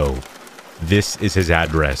John Doe. This is his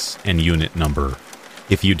address and unit number.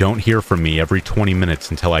 If you don't hear from me every 20 minutes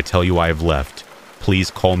until I tell you I have left,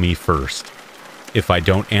 please call me first. If I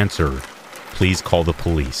don't answer, please call the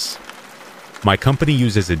police." My company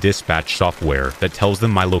uses a dispatch software that tells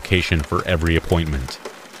them my location for every appointment.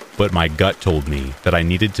 But my gut told me that I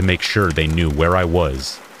needed to make sure they knew where I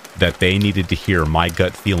was, that they needed to hear my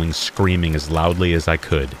gut feeling screaming as loudly as I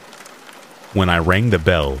could. When I rang the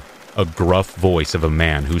bell, a gruff voice of a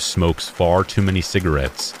man who smokes far too many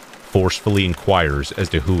cigarettes forcefully inquires as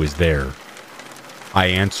to who is there. I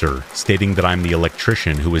answer, stating that I'm the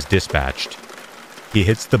electrician who was dispatched. He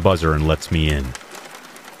hits the buzzer and lets me in.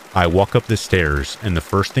 I walk up the stairs, and the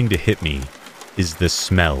first thing to hit me is the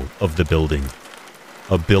smell of the building.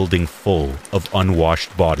 A building full of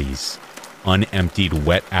unwashed bodies, unemptied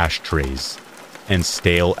wet ashtrays, and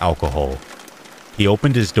stale alcohol. He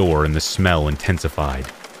opened his door and the smell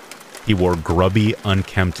intensified. He wore grubby,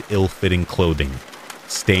 unkempt, ill-fitting clothing,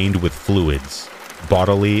 stained with fluids,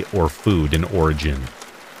 bodily or food in origin.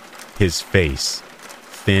 His face,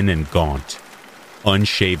 thin and gaunt,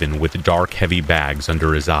 unshaven with dark, heavy bags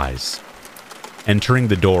under his eyes. Entering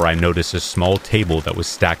the door, I noticed a small table that was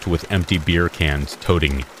stacked with empty beer cans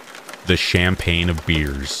toting the champagne of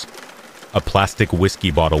beers. A plastic whiskey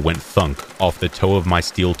bottle went thunk off the toe of my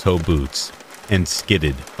steel-toe boots and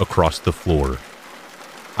skidded across the floor.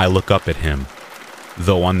 I look up at him.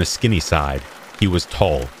 Though on the skinny side, he was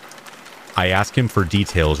tall. I ask him for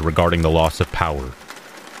details regarding the loss of power,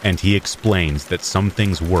 and he explains that some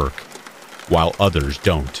things work, while others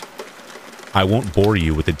don't. I won't bore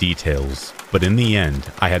you with the details, but in the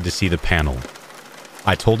end, I had to see the panel.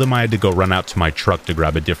 I told him I had to go run out to my truck to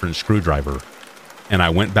grab a different screwdriver, and I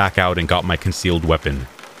went back out and got my concealed weapon,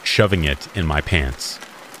 shoving it in my pants.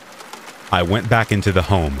 I went back into the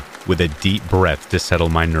home with a deep breath to settle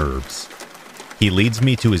my nerves. He leads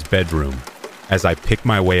me to his bedroom as I pick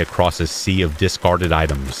my way across a sea of discarded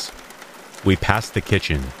items. We pass the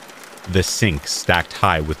kitchen, the sink stacked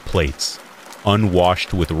high with plates,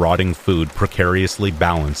 unwashed with rotting food precariously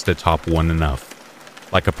balanced atop one enough,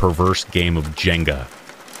 like a perverse game of Jenga.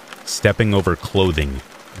 Stepping over clothing,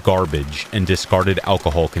 garbage, and discarded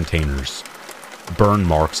alcohol containers. Burn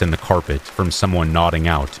marks in the carpet from someone nodding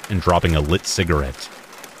out and dropping a lit cigarette.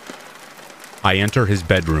 I enter his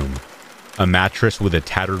bedroom. A mattress with a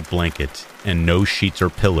tattered blanket and no sheets or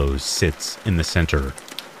pillows sits in the center.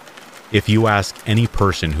 If you ask any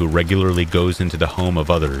person who regularly goes into the home of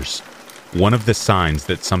others, one of the signs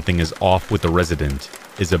that something is off with the resident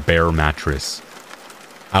is a bare mattress.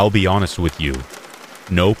 I'll be honest with you,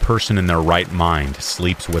 no person in their right mind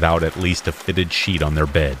sleeps without at least a fitted sheet on their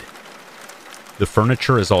bed. The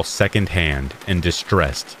furniture is all second-hand and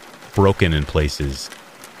distressed, broken in places,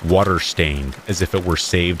 water-stained as if it were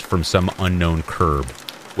saved from some unknown curb,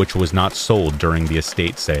 which was not sold during the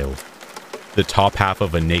estate sale. The top half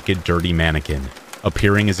of a naked, dirty mannequin,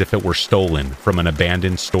 appearing as if it were stolen from an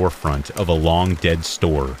abandoned storefront of a long-dead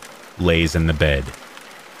store, lays in the bed.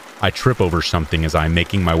 I trip over something as I'm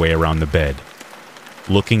making my way around the bed.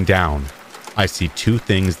 Looking down, I see two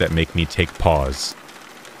things that make me take pause.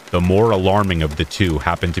 The more alarming of the two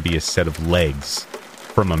happen to be a set of legs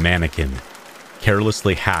from a mannequin,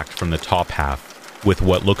 carelessly hacked from the top half with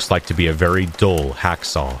what looks like to be a very dull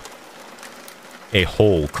hacksaw. A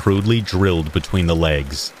hole crudely drilled between the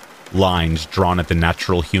legs, lines drawn at the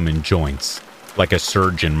natural human joints, like a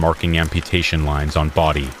surgeon marking amputation lines on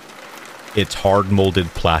body. It's hard-molded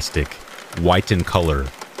plastic, white in color,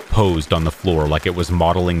 posed on the floor like it was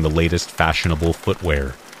modeling the latest fashionable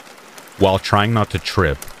footwear. While trying not to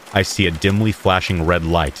trip, I see a dimly flashing red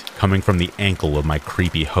light coming from the ankle of my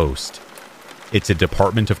creepy host. It's a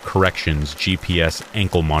Department of Corrections GPS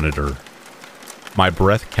ankle monitor. My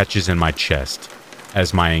breath catches in my chest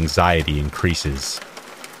as my anxiety increases.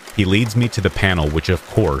 He leads me to the panel, which of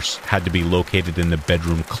course had to be located in the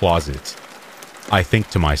bedroom closet. I think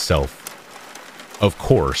to myself, of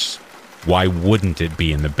course, why wouldn't it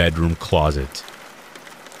be in the bedroom closet?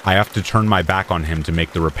 I have to turn my back on him to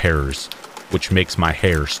make the repairs, which makes my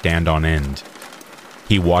hair stand on end.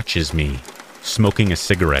 He watches me, smoking a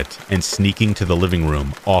cigarette and sneaking to the living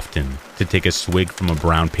room often to take a swig from a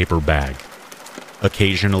brown paper bag,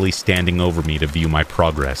 occasionally standing over me to view my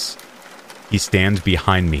progress. He stands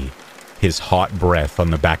behind me, his hot breath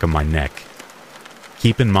on the back of my neck.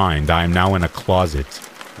 Keep in mind, I am now in a closet,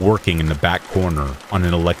 working in the back corner on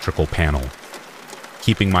an electrical panel,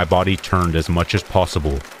 keeping my body turned as much as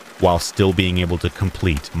possible while still being able to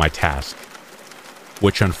complete my task.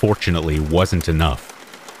 Which unfortunately wasn't enough,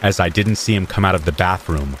 as I didn't see him come out of the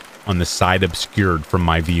bathroom on the side obscured from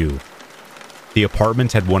my view. The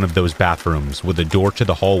apartment had one of those bathrooms with a door to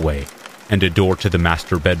the hallway and a door to the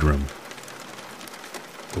master bedroom.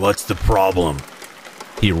 "What's the problem?"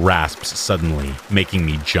 He rasps suddenly, making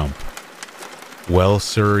me jump. "Well,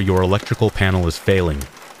 sir, your electrical panel is failing.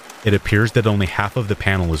 It appears that only half of the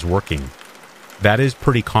panel is working. That is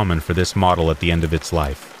pretty common for this model at the end of its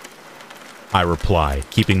life." I reply,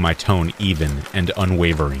 keeping my tone even and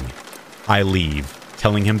unwavering. I leave,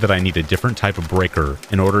 telling him that I need a different type of breaker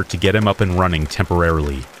in order to get him up and running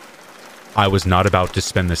temporarily. I was not about to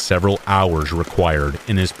spend the several hours required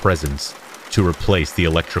in his presence to replace the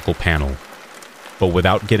electrical panel. But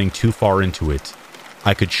without getting too far into it,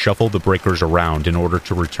 I could shuffle the breakers around in order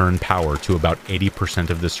to return power to about 80%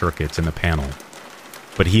 of the circuits in the panel.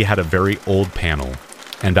 But he had a very old panel,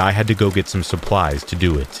 and I had to go get some supplies to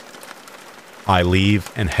do it. I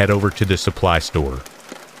leave and head over to the supply store,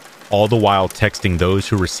 all the while texting those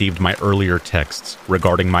who received my earlier texts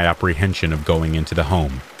regarding my apprehension of going into the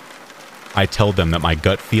home. I tell them that my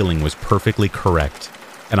gut feeling was perfectly correct,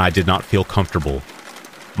 and I did not feel comfortable.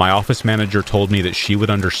 My office manager told me that she would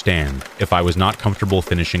understand if I was not comfortable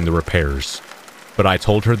finishing the repairs, but I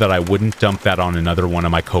told her that I wouldn't dump that on another one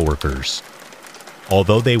of my coworkers.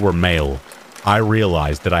 Although they were male, I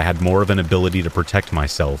realized that I had more of an ability to protect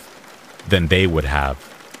myself than they would have,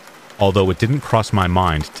 although it didn't cross my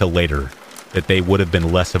mind till later that they would have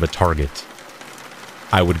been less of a target.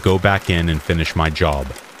 I would go back in and finish my job.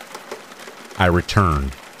 I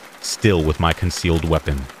returned, still with my concealed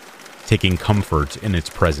weapon, taking comfort in its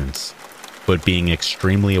presence, but being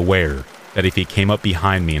extremely aware that if he came up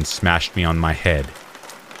behind me and smashed me on my head,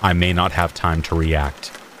 I may not have time to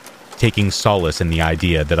react, taking solace in the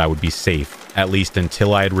idea that I would be safe at least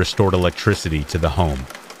until I had restored electricity to the home.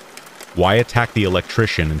 Why attack the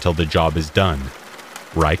electrician until the job is done,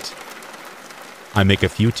 right? I make a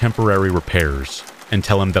few temporary repairs and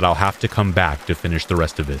tell him that I'll have to come back to finish the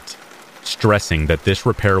rest of it, stressing that this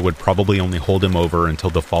repair would probably only hold him over until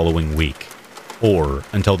the following week, or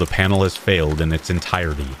until the panel has failed in its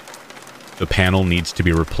entirety. The panel needs to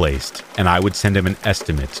be replaced, and I would send him an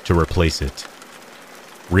estimate to replace it.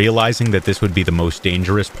 Realizing that this would be the most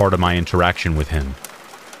dangerous part of my interaction with him,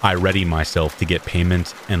 I ready myself to get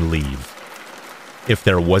payment and leave. If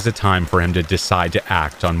there was a time for him to decide to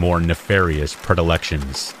act on more nefarious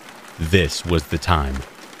predilections, this was the time.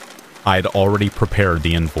 I had already prepared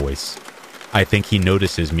the invoice. I think he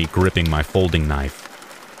notices me gripping my folding knife,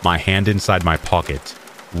 my hand inside my pocket,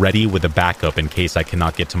 ready with a backup in case I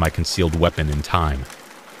cannot get to my concealed weapon in time.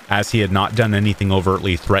 As he had not done anything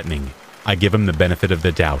overtly threatening, I give him the benefit of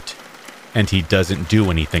the doubt, and he doesn't do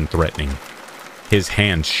anything threatening. His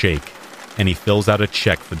hands shake, and he fills out a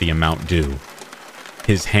check for the amount due.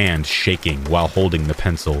 His hand shaking while holding the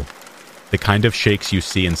pencil, the kind of shakes you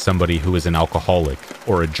see in somebody who is an alcoholic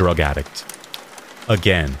or a drug addict.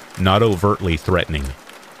 Again, not overtly threatening.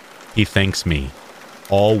 He thanks me,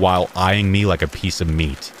 all while eyeing me like a piece of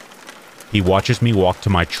meat. He watches me walk to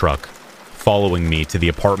my truck, following me to the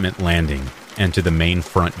apartment landing and to the main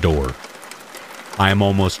front door. I am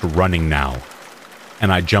almost running now,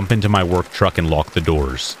 and I jump into my work truck and lock the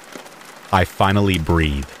doors. I finally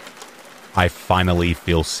breathe. I finally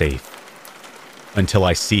feel safe. Until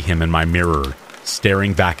I see him in my mirror,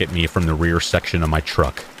 staring back at me from the rear section of my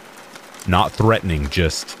truck. Not threatening,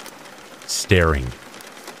 just staring.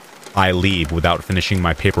 I leave without finishing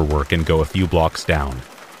my paperwork and go a few blocks down.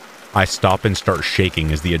 I stop and start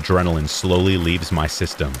shaking as the adrenaline slowly leaves my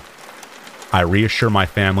system. I reassure my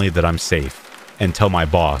family that I'm safe, and tell my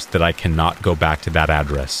boss that I cannot go back to that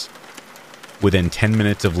address. Within 10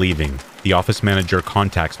 minutes of leaving, the office manager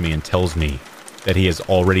contacts me and tells me that he has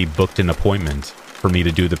already booked an appointment for me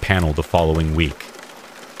to do the panel the following week.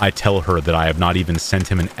 I tell her that I have not even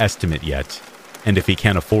sent him an estimate yet, and if he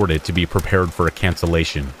can't afford it, to be prepared for a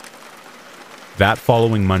cancellation. That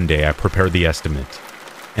following Monday, I prepare the estimate,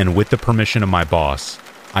 and with the permission of my boss,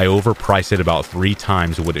 I overprice it about 3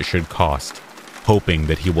 times what it should cost, hoping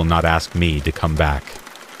that he will not ask me to come back.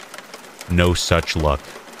 No such luck.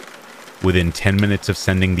 Within 10 minutes of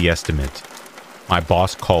sending the estimate, my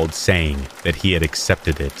boss called saying that he had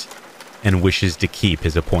accepted it and wishes to keep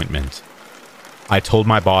his appointment. I told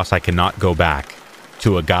my boss I cannot go back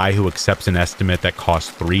to a guy who accepts an estimate that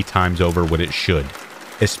costs 3 times over what it should,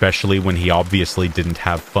 especially when he obviously didn't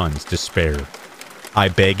have funds to spare. I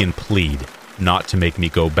beg and plead not to make me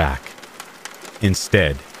go back.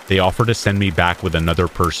 Instead, they offer to send me back with another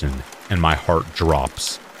person, and my heart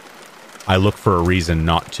drops. I look for a reason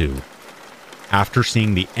not to. After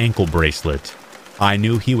seeing the ankle bracelet, I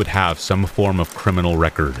knew he would have some form of criminal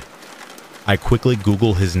record. I quickly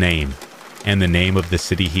Google his name and the name of the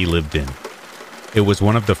city he lived in. It was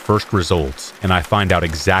one of the first results, and I find out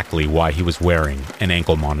exactly why he was wearing an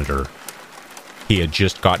ankle monitor. He had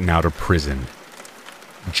just gotten out of prison.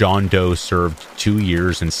 John Doe served 2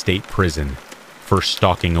 years in state prison for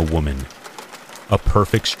stalking a woman, a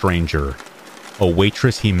perfect stranger, a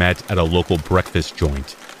waitress he met at a local breakfast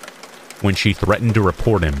joint. When she threatened to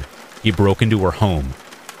report him, he broke into her home.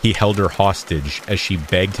 He held her hostage as she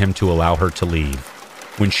begged him to allow her to leave.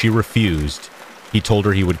 When she refused, he told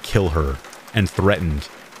her he would kill her and threatened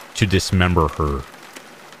to dismember her.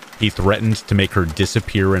 He threatened to make her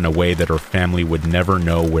disappear in a way that her family would never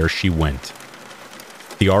know where she went.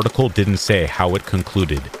 The article didn't say how it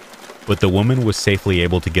concluded, but the woman was safely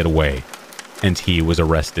able to get away, and he was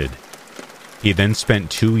arrested. He then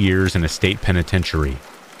spent 2 years in a state penitentiary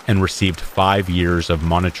and received 5 years of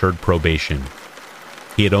monitored probation.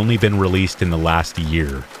 He had only been released in the last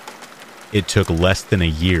year. It took less than a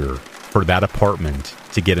year for that apartment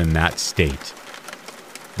to get in that state.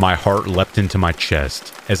 My heart leapt into my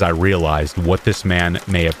chest as I realized what this man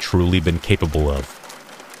may have truly been capable of.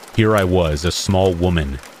 Here I was, a small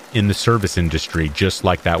woman, in the service industry just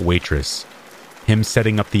like that waitress. Him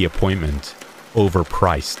setting up the appointment,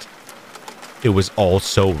 overpriced. It was all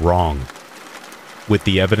so wrong. With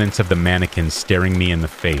the evidence of the mannequin staring me in the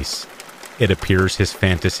face, it appears his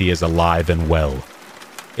fantasy is alive and well.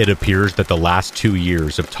 It appears that the last 2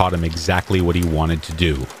 years have taught him exactly what he wanted to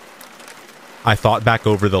do. I thought back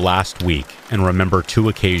over the last week and remember 2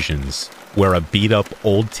 occasions where a beat-up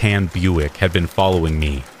old tan Buick had been following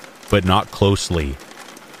me, but not closely,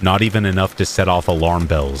 not even enough to set off alarm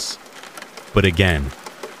bells. But again,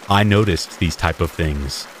 I noticed these type of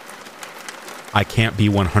things. I can't be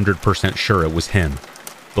 100% sure it was him,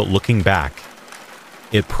 but looking back,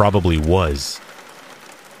 it probably was.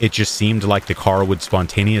 It just seemed like the car would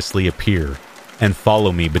spontaneously appear and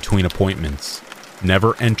follow me between appointments,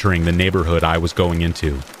 never entering the neighborhood I was going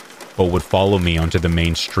into, but would follow me onto the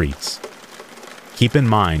main streets. Keep in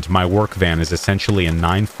mind, my work van is essentially a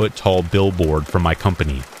 9-foot-tall billboard for my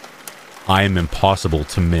company. I am impossible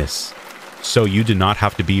to miss, so you do not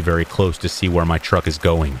have to be very close to see where my truck is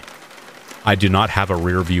going. I do not have a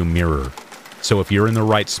rear-view mirror, so if you're in the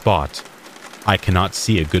right spot, I cannot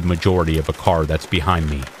see a good majority of a car that's behind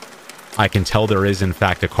me. I can tell there is in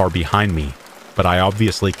fact a car behind me, but I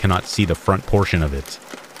obviously cannot see the front portion of it.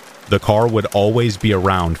 The car would always be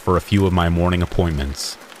around for a few of my morning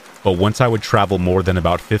appointments, but once I would travel more than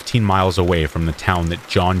about 15 miles away from the town that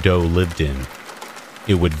John Doe lived in,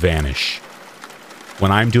 it would vanish.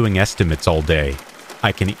 When I'm doing estimates all day,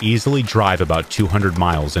 I can easily drive about 200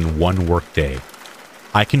 miles in one workday.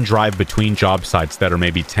 I can drive between job sites that are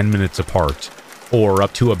maybe 10 minutes apart, or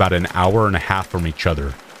up to about an hour and a half from each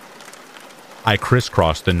other. I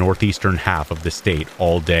crisscross the northeastern half of the state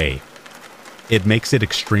all day. It makes it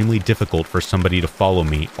extremely difficult for somebody to follow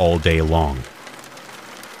me all day long.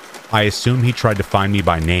 I assume he tried to find me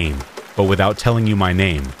by name, but without telling you my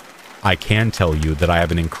name, I can tell you that I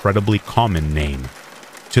have an incredibly common name,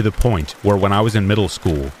 to the point where when I was in middle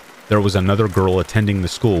school, there was another girl attending the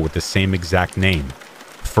school with the same exact name,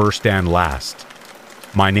 first and last.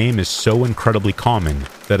 My name is so incredibly common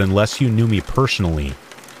that unless you knew me personally,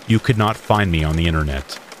 you could not find me on the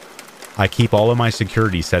internet. I keep all of my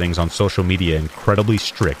security settings on social media incredibly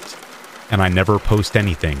strict, and I never post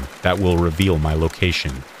anything that will reveal my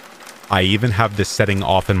location. I even have this setting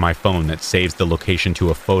off in my phone that saves the location to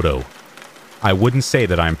a photo. I wouldn't say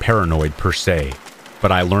that I'm paranoid per se,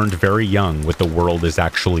 but I learned very young what the world is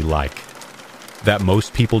actually like. that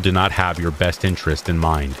most people do not have your best interest in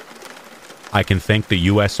mind. I can thank the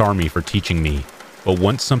US Army for teaching me, but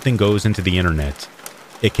once something goes into the internet,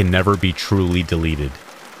 it can never be truly deleted.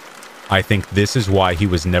 I think this is why he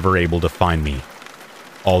was never able to find me,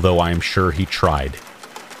 although I am sure he tried.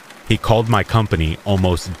 He called my company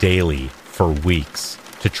almost daily for weeks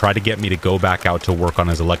to try to get me to go back out to work on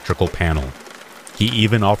his electrical panel. He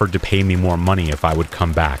even offered to pay me more money if I would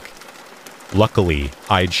come back. Luckily,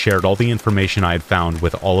 I had shared all the information I had found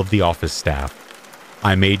with all of the office staff.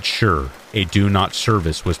 I made sure a do not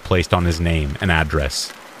service was placed on his name and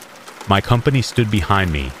address. My company stood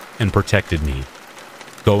behind me and protected me,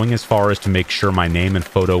 going as far as to make sure my name and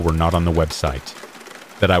photo were not on the website,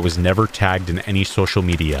 that I was never tagged in any social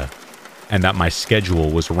media, and that my schedule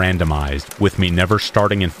was randomized with me never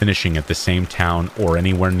starting and finishing at the same town or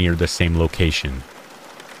anywhere near the same location.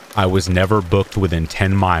 I was never booked within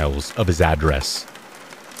 10 miles of his address.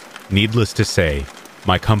 Needless to say,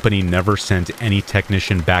 my company never sent any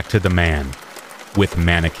technician back to the man with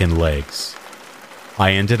mannequin legs.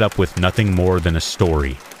 I ended up with nothing more than a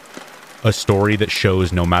story that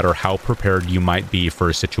shows no matter how prepared you might be for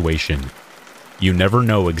a situation, you never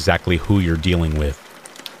know exactly who you're dealing with,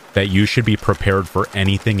 that you should be prepared for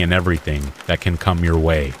anything and everything that can come your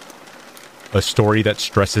way. A story that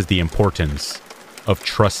stresses the importance of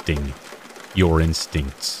trusting your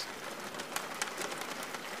instincts.